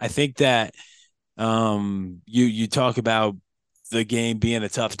see. I think that you talk about the game being a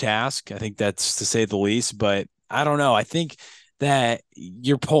tough task. I think that's to say the least, but I don't know. I think that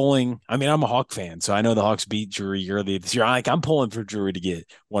you're pulling. I mean, I'm a Hawk fan, so I know the Hawks beat Drury early this year. I'm pulling for Drury to get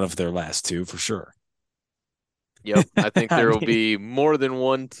one of their last 2 for sure. Yep, I think I there will mean, be more than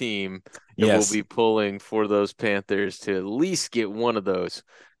one team that will yes, be pulling for those Panthers to at least get one of those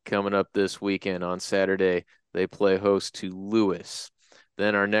coming up this weekend on Saturday. They play host to Lewis.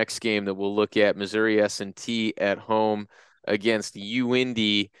 Then our next game that we'll look at, Missouri S&T at home against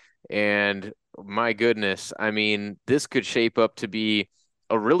UIndy. And my goodness, I mean, this could shape up to be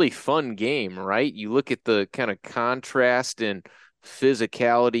a really fun game, right? You look at the kind of contrast and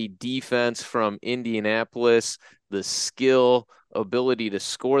physicality defense from Indianapolis, the skill, ability to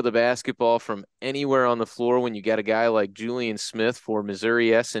score the basketball from anywhere on the floor when you got a guy like Julian Smith for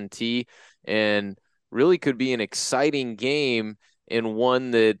Missouri S&T, and really could be an exciting game and one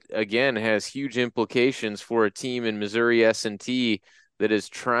that again has huge implications for a team in Missouri S&T that is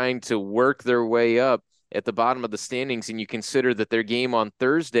trying to work their way up at the bottom of the standings. And you consider that their game on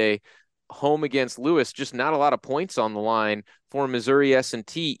Thursday home against Lewis, just not a lot of points on the line for Missouri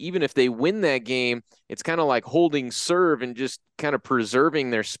S&T. Even if they win that game, it's kind of like holding serve and just kind of preserving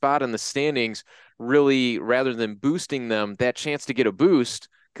their spot in the standings, really, rather than boosting them. That chance to get a boost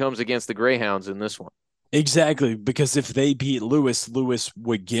comes against the Greyhounds in this one. exactly, because if they beat Lewis, Lewis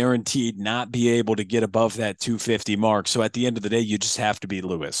would guaranteed not be able to get above that 250 mark. So at the end of the day, you just have to beat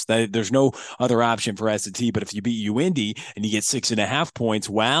Lewis. There's no other option for S&T. But if you beat UIndy and you get 6.5 points,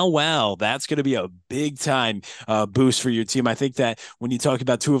 wow, that's going to be a big time boost for your team. I think that when you talk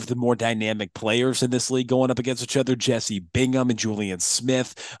about 2 of the more dynamic players in this league going up against each other, Jesse Bingham and Julian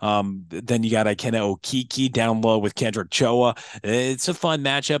Smith, then you got Ikenna Okeke down low with Kendrick Choa. It's a fun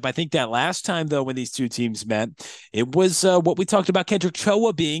matchup. I think that last time, though, when these 2 teams met, it was what we talked about Kendrick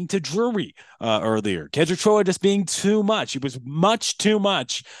Choa being to Drury earlier. Kendrick Choa just being too much. He was much too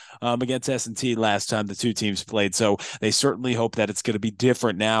much against S&T last time the 2 teams played. So they certainly hope that it's going to be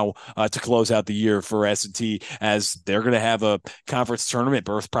different now to close out the year for S&T, as they're going to have a conference tournament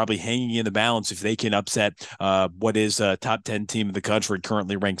berth probably hanging in the balance if they can upset what is a top 10 team in the country,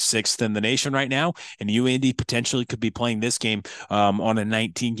 currently ranked 6th in the nation right now. And UIndy potentially could be playing this game on a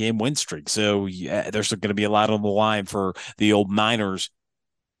 19-game win streak. So yeah, there's going to be a lot on the line for the old Niners.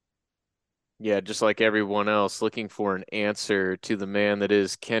 Yeah, just like everyone else, looking for an answer to the man that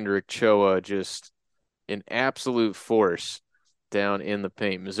is Kendrick Choa, just an absolute force down in the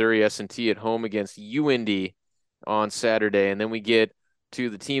paint. Missouri S&T at home against UIndy on Saturday. And then we get to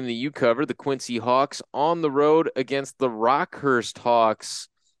the team that you cover, the Quincy Hawks, on the road against the Rockhurst Hawks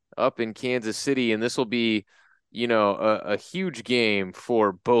up in Kansas City. And this will be, a huge game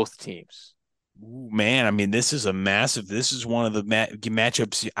for both teams. Ooh, man, I mean, this is one of the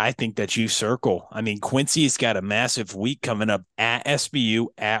matchups I think that you circle. I mean, Quincy's got a massive week coming up at SBU,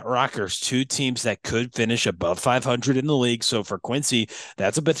 at Rockhurst, two teams that could finish above 500 in the league. So for Quincy,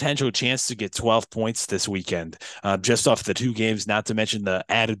 that's a potential chance to get 12 points this weekend, just off the two games, not to mention the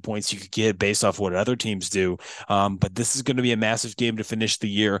added points you could get based off what other teams do. But this is going to be a massive game to finish the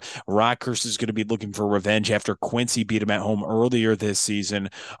year. Rockhurst is going to be looking for revenge after Quincy beat them at home earlier this season.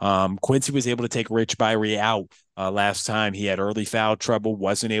 Quincy was able to take Rich Byrie out last time. He had early foul trouble,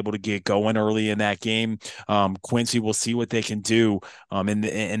 wasn't able to get going early in that game. Quincy will see what they can do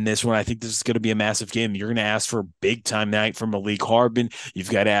in this one. I think this is going to be a massive game. You're going to ask for a big time night from Malik Harbin. You've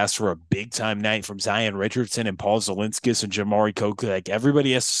got to ask for a big time night from Zion Richardson and Paul Zelinskis and Jamari Coakley. Like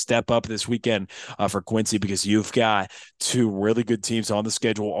everybody has to step up this weekend for Quincy because you've got two really good teams on the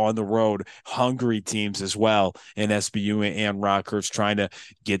schedule on the road, hungry teams as well in SBU and Rockhurst trying to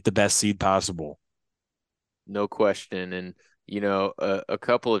get the best seed possible. No question. And, a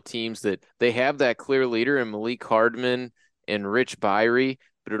couple of teams that they have that clear leader in Malik Hardman and Rich Byrie,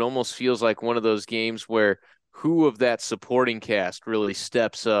 but it almost feels like one of those games where who of that supporting cast really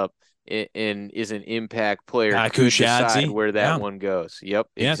steps up and is an impact player Kaku could decide Shadzi. where that Yeah. one goes. Yep,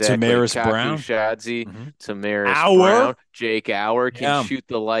 Yeah. exactly. Tamaris Kaku Brown. Shadzi, Mm-hmm. Tamaris Our. Brown, Jake Auer can Yeah. shoot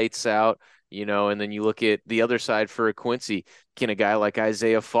the lights out, and then you look at the other side for a Quincy. Can a guy like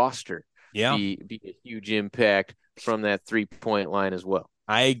Isaiah Foster Yeah. be a huge impact from that 3-point line as well?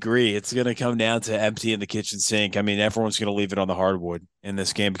 I agree. It's going to come down to emptying the kitchen sink. I mean, everyone's going to leave it on the hardwood in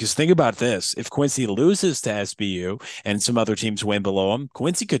this game because think about this. If Quincy loses to SBU and some other teams win below them,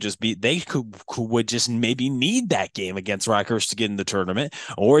 Quincy could just be, they would just maybe need that game against Rockhurst to get in the tournament.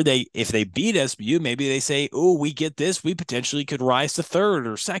 Or if they beat SBU, maybe they say, oh, we get this, we potentially could rise to third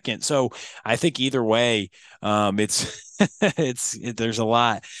or second. So I think either way, it's, there's a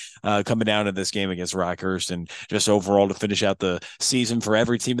lot coming down to this game against Rockhurst and just overall to finish out the season for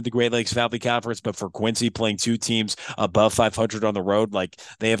every team in the Great Lakes Valley Conference. But for Quincy playing two teams above 500 on the road, like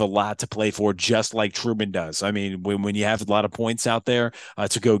they have a lot to play for, just like Truman does. I mean, when you have a lot of points out there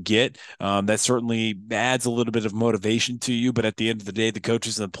to go get, that certainly adds a little bit of motivation to you. But at the end of the day, the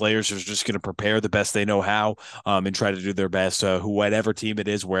coaches and the players are just going to prepare the best they know how and try to do their best, whatever team it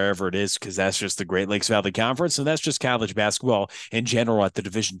is, wherever it is, because that's just the Great Lakes Valley Conference. And that's just college basketball in general at the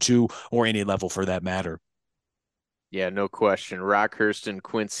Division II or any level for that matter. Yeah, no question. Rockhurst and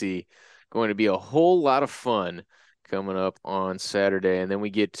Quincy going to be a whole lot of fun coming up on Saturday. And then we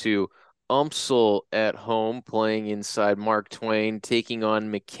get to UMSL at home playing inside Mark Twain, taking on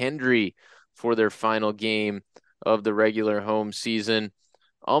McKendree for their final game of the regular home season.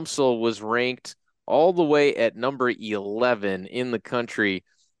 UMSL was ranked all the way at number 11 in the country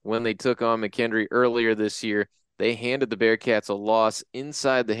when they took on McKendree earlier this year. They handed the Bearcats a loss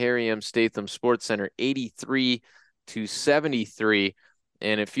inside the Harry M. Statham Sports Center, 83-73.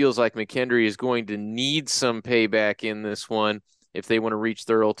 And it feels like McKendree is going to need some payback in this one if they want to reach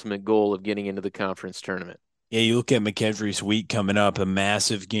their ultimate goal of getting into the conference tournament. Yeah, you look at McKendree's week coming up, a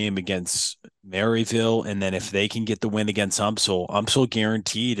massive game against Maryville, and then if they can get the win against UMSL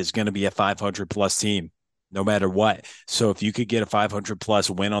guaranteed is going to be a 500 plus team, no matter what. So if you could get a 500 plus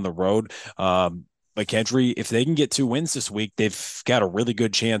win on the road, McKendree, if they can get 2 wins this week, they've got a really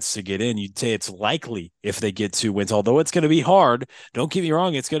good chance to get in. You'd say it's likely if they get 2 wins, although it's going to be hard. Don't get me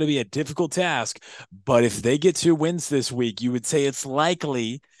wrong, it's going to be a difficult task. But if they get 2 wins this week, you would say it's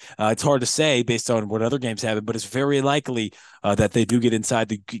likely. It's hard to say based on what other games happen, but it's very likely that they do get inside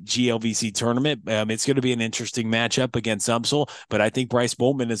the GLVC tournament. It's going to be an interesting matchup against UMSL, but I think Bryce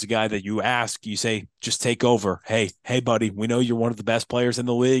Boltman is a guy that you ask, you say, just take over. Hey, buddy, we know you're one of the best players in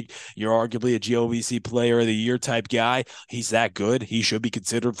the league. You're arguably a GLVC player of the year type guy. He's that good. He should be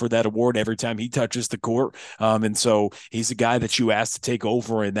considered for that award every time he touches the court. And so he's a guy that you ask to take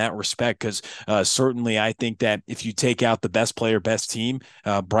over in that respect, because certainly I think that if you take out the best player, best team,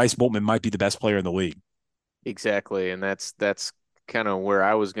 Bryce Boltman might be the best player in the league. Exactly, and that's kind of where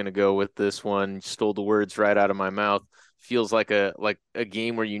I was going to go with this one. You stole the words right out of my mouth. Feels like a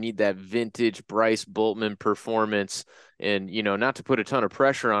game where you need that vintage Bryce Boltman performance, and not to put a ton of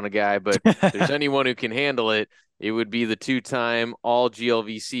pressure on a guy, but if there's anyone who can handle it, it would be the two-time All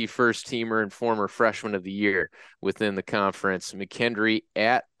GLVC first teamer and former freshman of the year within the conference, McKendree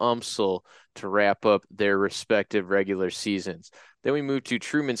at UMSL, to wrap up their respective regular seasons. Then we move to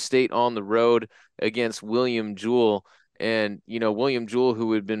Truman State on the road against William Jewell. And, William Jewell,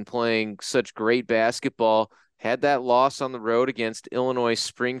 who had been playing such great basketball, had that loss on the road against Illinois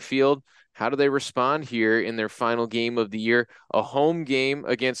Springfield. How do they respond here in their final game of the year? A home game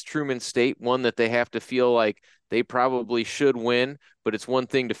against Truman State, one that they have to feel like they probably should win, but it's one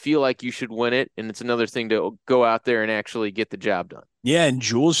thing to feel like you should win it, and it's another thing to go out there and actually get the job done. Yeah, and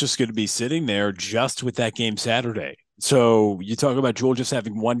Jules just going to be sitting there just with that game Saturday. So you talk about Jewel just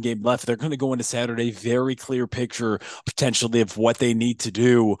having one game left. They're going to go into Saturday, very clear picture potentially of what they need to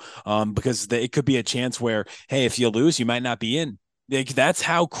do, because it could be a chance where, hey, if you lose, you might not be in. Like, that's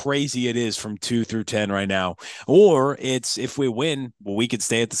how crazy it is from 2 through 10 right now. Or it's if we win, well, we could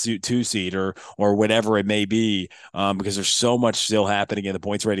stay at the 2 seed or whatever it may be, because there's so much still happening in the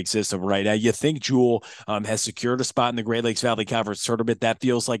points rating system right now. You think Jewel has secured a spot in the Great Lakes Valley Conference tournament? That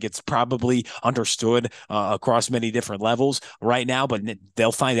feels like it's probably understood across many different levels right now, but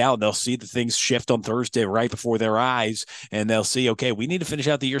they'll find out. They'll see the things shift on Thursday right before their eyes, and they'll see, okay, we need to finish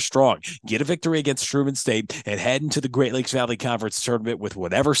out the year strong, get a victory against Truman State, and head into the Great Lakes Valley Conference tournament with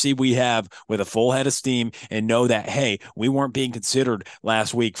whatever seed we have with a full head of steam, and know that, hey, we weren't being considered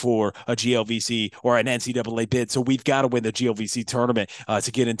last week for a GLVC or an NCAA bid, so we've got to win the GLVC tournament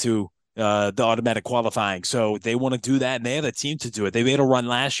to get into the automatic qualifying. So they want to do that, and they have a team to do it. They made a run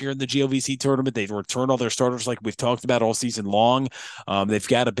last year in the GLVC tournament. They've returned all their starters like we've talked about all season long. They've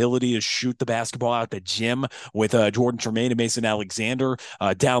got ability to shoot the basketball out the gym with Jordan Tremaine and Mason Alexander.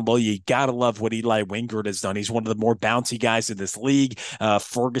 Down low, you got to love what Eli Wingert has done. He's one of the more bouncy guys in this league.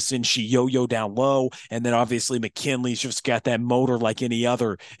 Ferguson, she yo-yo down low, and then obviously McKinley's just got that motor like any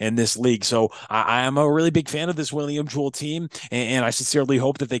other in this league. So I am a really big fan of this William Jewell team, and I sincerely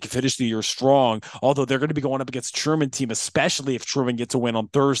hope that they can finish the year strong, although they're going to be going up against Truman team, especially if Truman gets a win on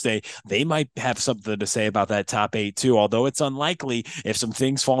Thursday. They might have something to say about that top 8 too, although it's unlikely. If some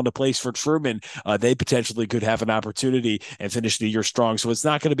things fall into place for Truman, they potentially could have an opportunity and finish the year strong. So it's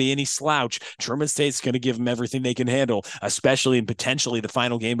not going to be any slouch. Truman State's going to give them everything they can handle, especially in potentially the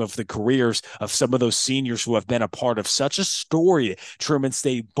final game of the careers of some of those seniors who have been a part of such a story Truman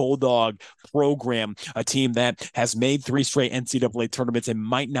State Bulldog program, a team that has made 3 straight NCAA tournaments and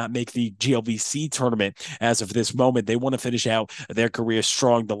might not make the GLVC tournament as of this moment. They want to finish out their career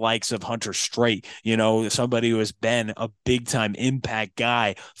strong, the likes of Hunter Straight, somebody who has been a big time impact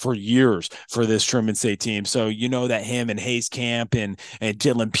guy for years for this Truman State team. So that him and Hayes Camp and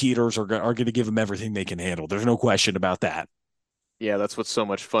Dylan Peters are going to give them everything they can handle. There's no question about that. Yeah, that's what's so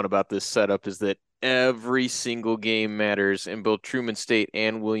much fun about this setup is that every single game matters, and both Truman State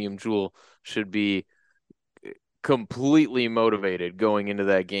and William Jewell should be completely motivated going into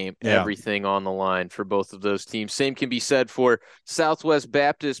that game. Yeah. Everything on the line for both of those teams. Same can be said for Southwest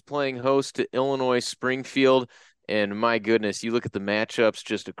Baptist playing host to Illinois Springfield. And my goodness, you look at the matchups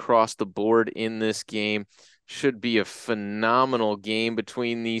just across the board in this game. Should be a phenomenal game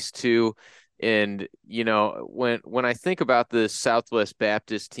between these two. And, when I think about the Southwest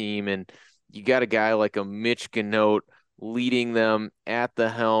Baptist team, and you got a guy like a Mitch Ganote leading them at the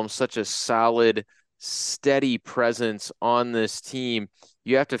helm, such a solid, steady presence on this team,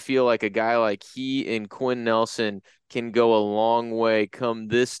 you have to feel like a guy like he and Quinn Nelson can go a long way come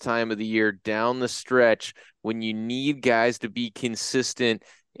this time of the year down the stretch when you need guys to be consistent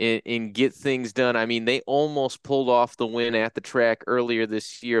and get things done. I mean, they almost pulled off the win at the track earlier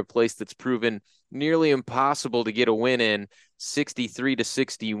this year, a place that's proven nearly impossible to get a win in,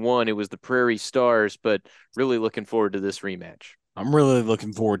 63-61. It was the Prairie Stars, but really looking forward to this rematch. I'm really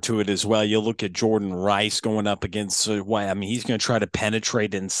looking forward to it as well. You look at Jordan Rice going up against he's going to try to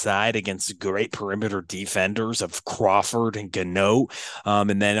penetrate inside against great perimeter defenders of Crawford and Ganote.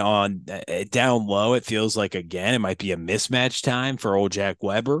 And then on down low, it feels like, again, it might be a mismatch time for old Jack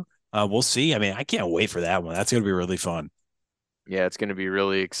Weber. We'll see. I mean, I can't wait for that one. That's going to be really fun. Yeah, it's going to be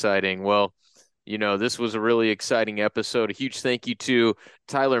really exciting. Well, this was a really exciting episode. A huge thank you to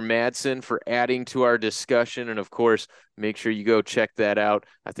Tyler Madsen for adding to our discussion. And of course, make sure you go check that out.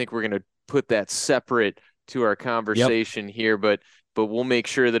 I think we're going to put that separate to our conversation here, but we'll make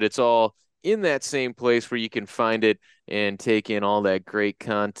sure that it's all in that same place where you can find it and take in all that great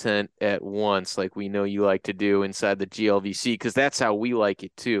content at once, like we know you like to do inside the GLVC, because that's how we like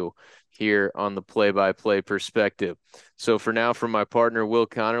it too here on the play-by-play perspective. So for now, from my partner, Will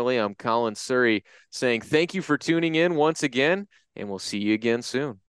Connerly, I'm Colin Surrey saying thank you for tuning in once again, and we'll see you again soon.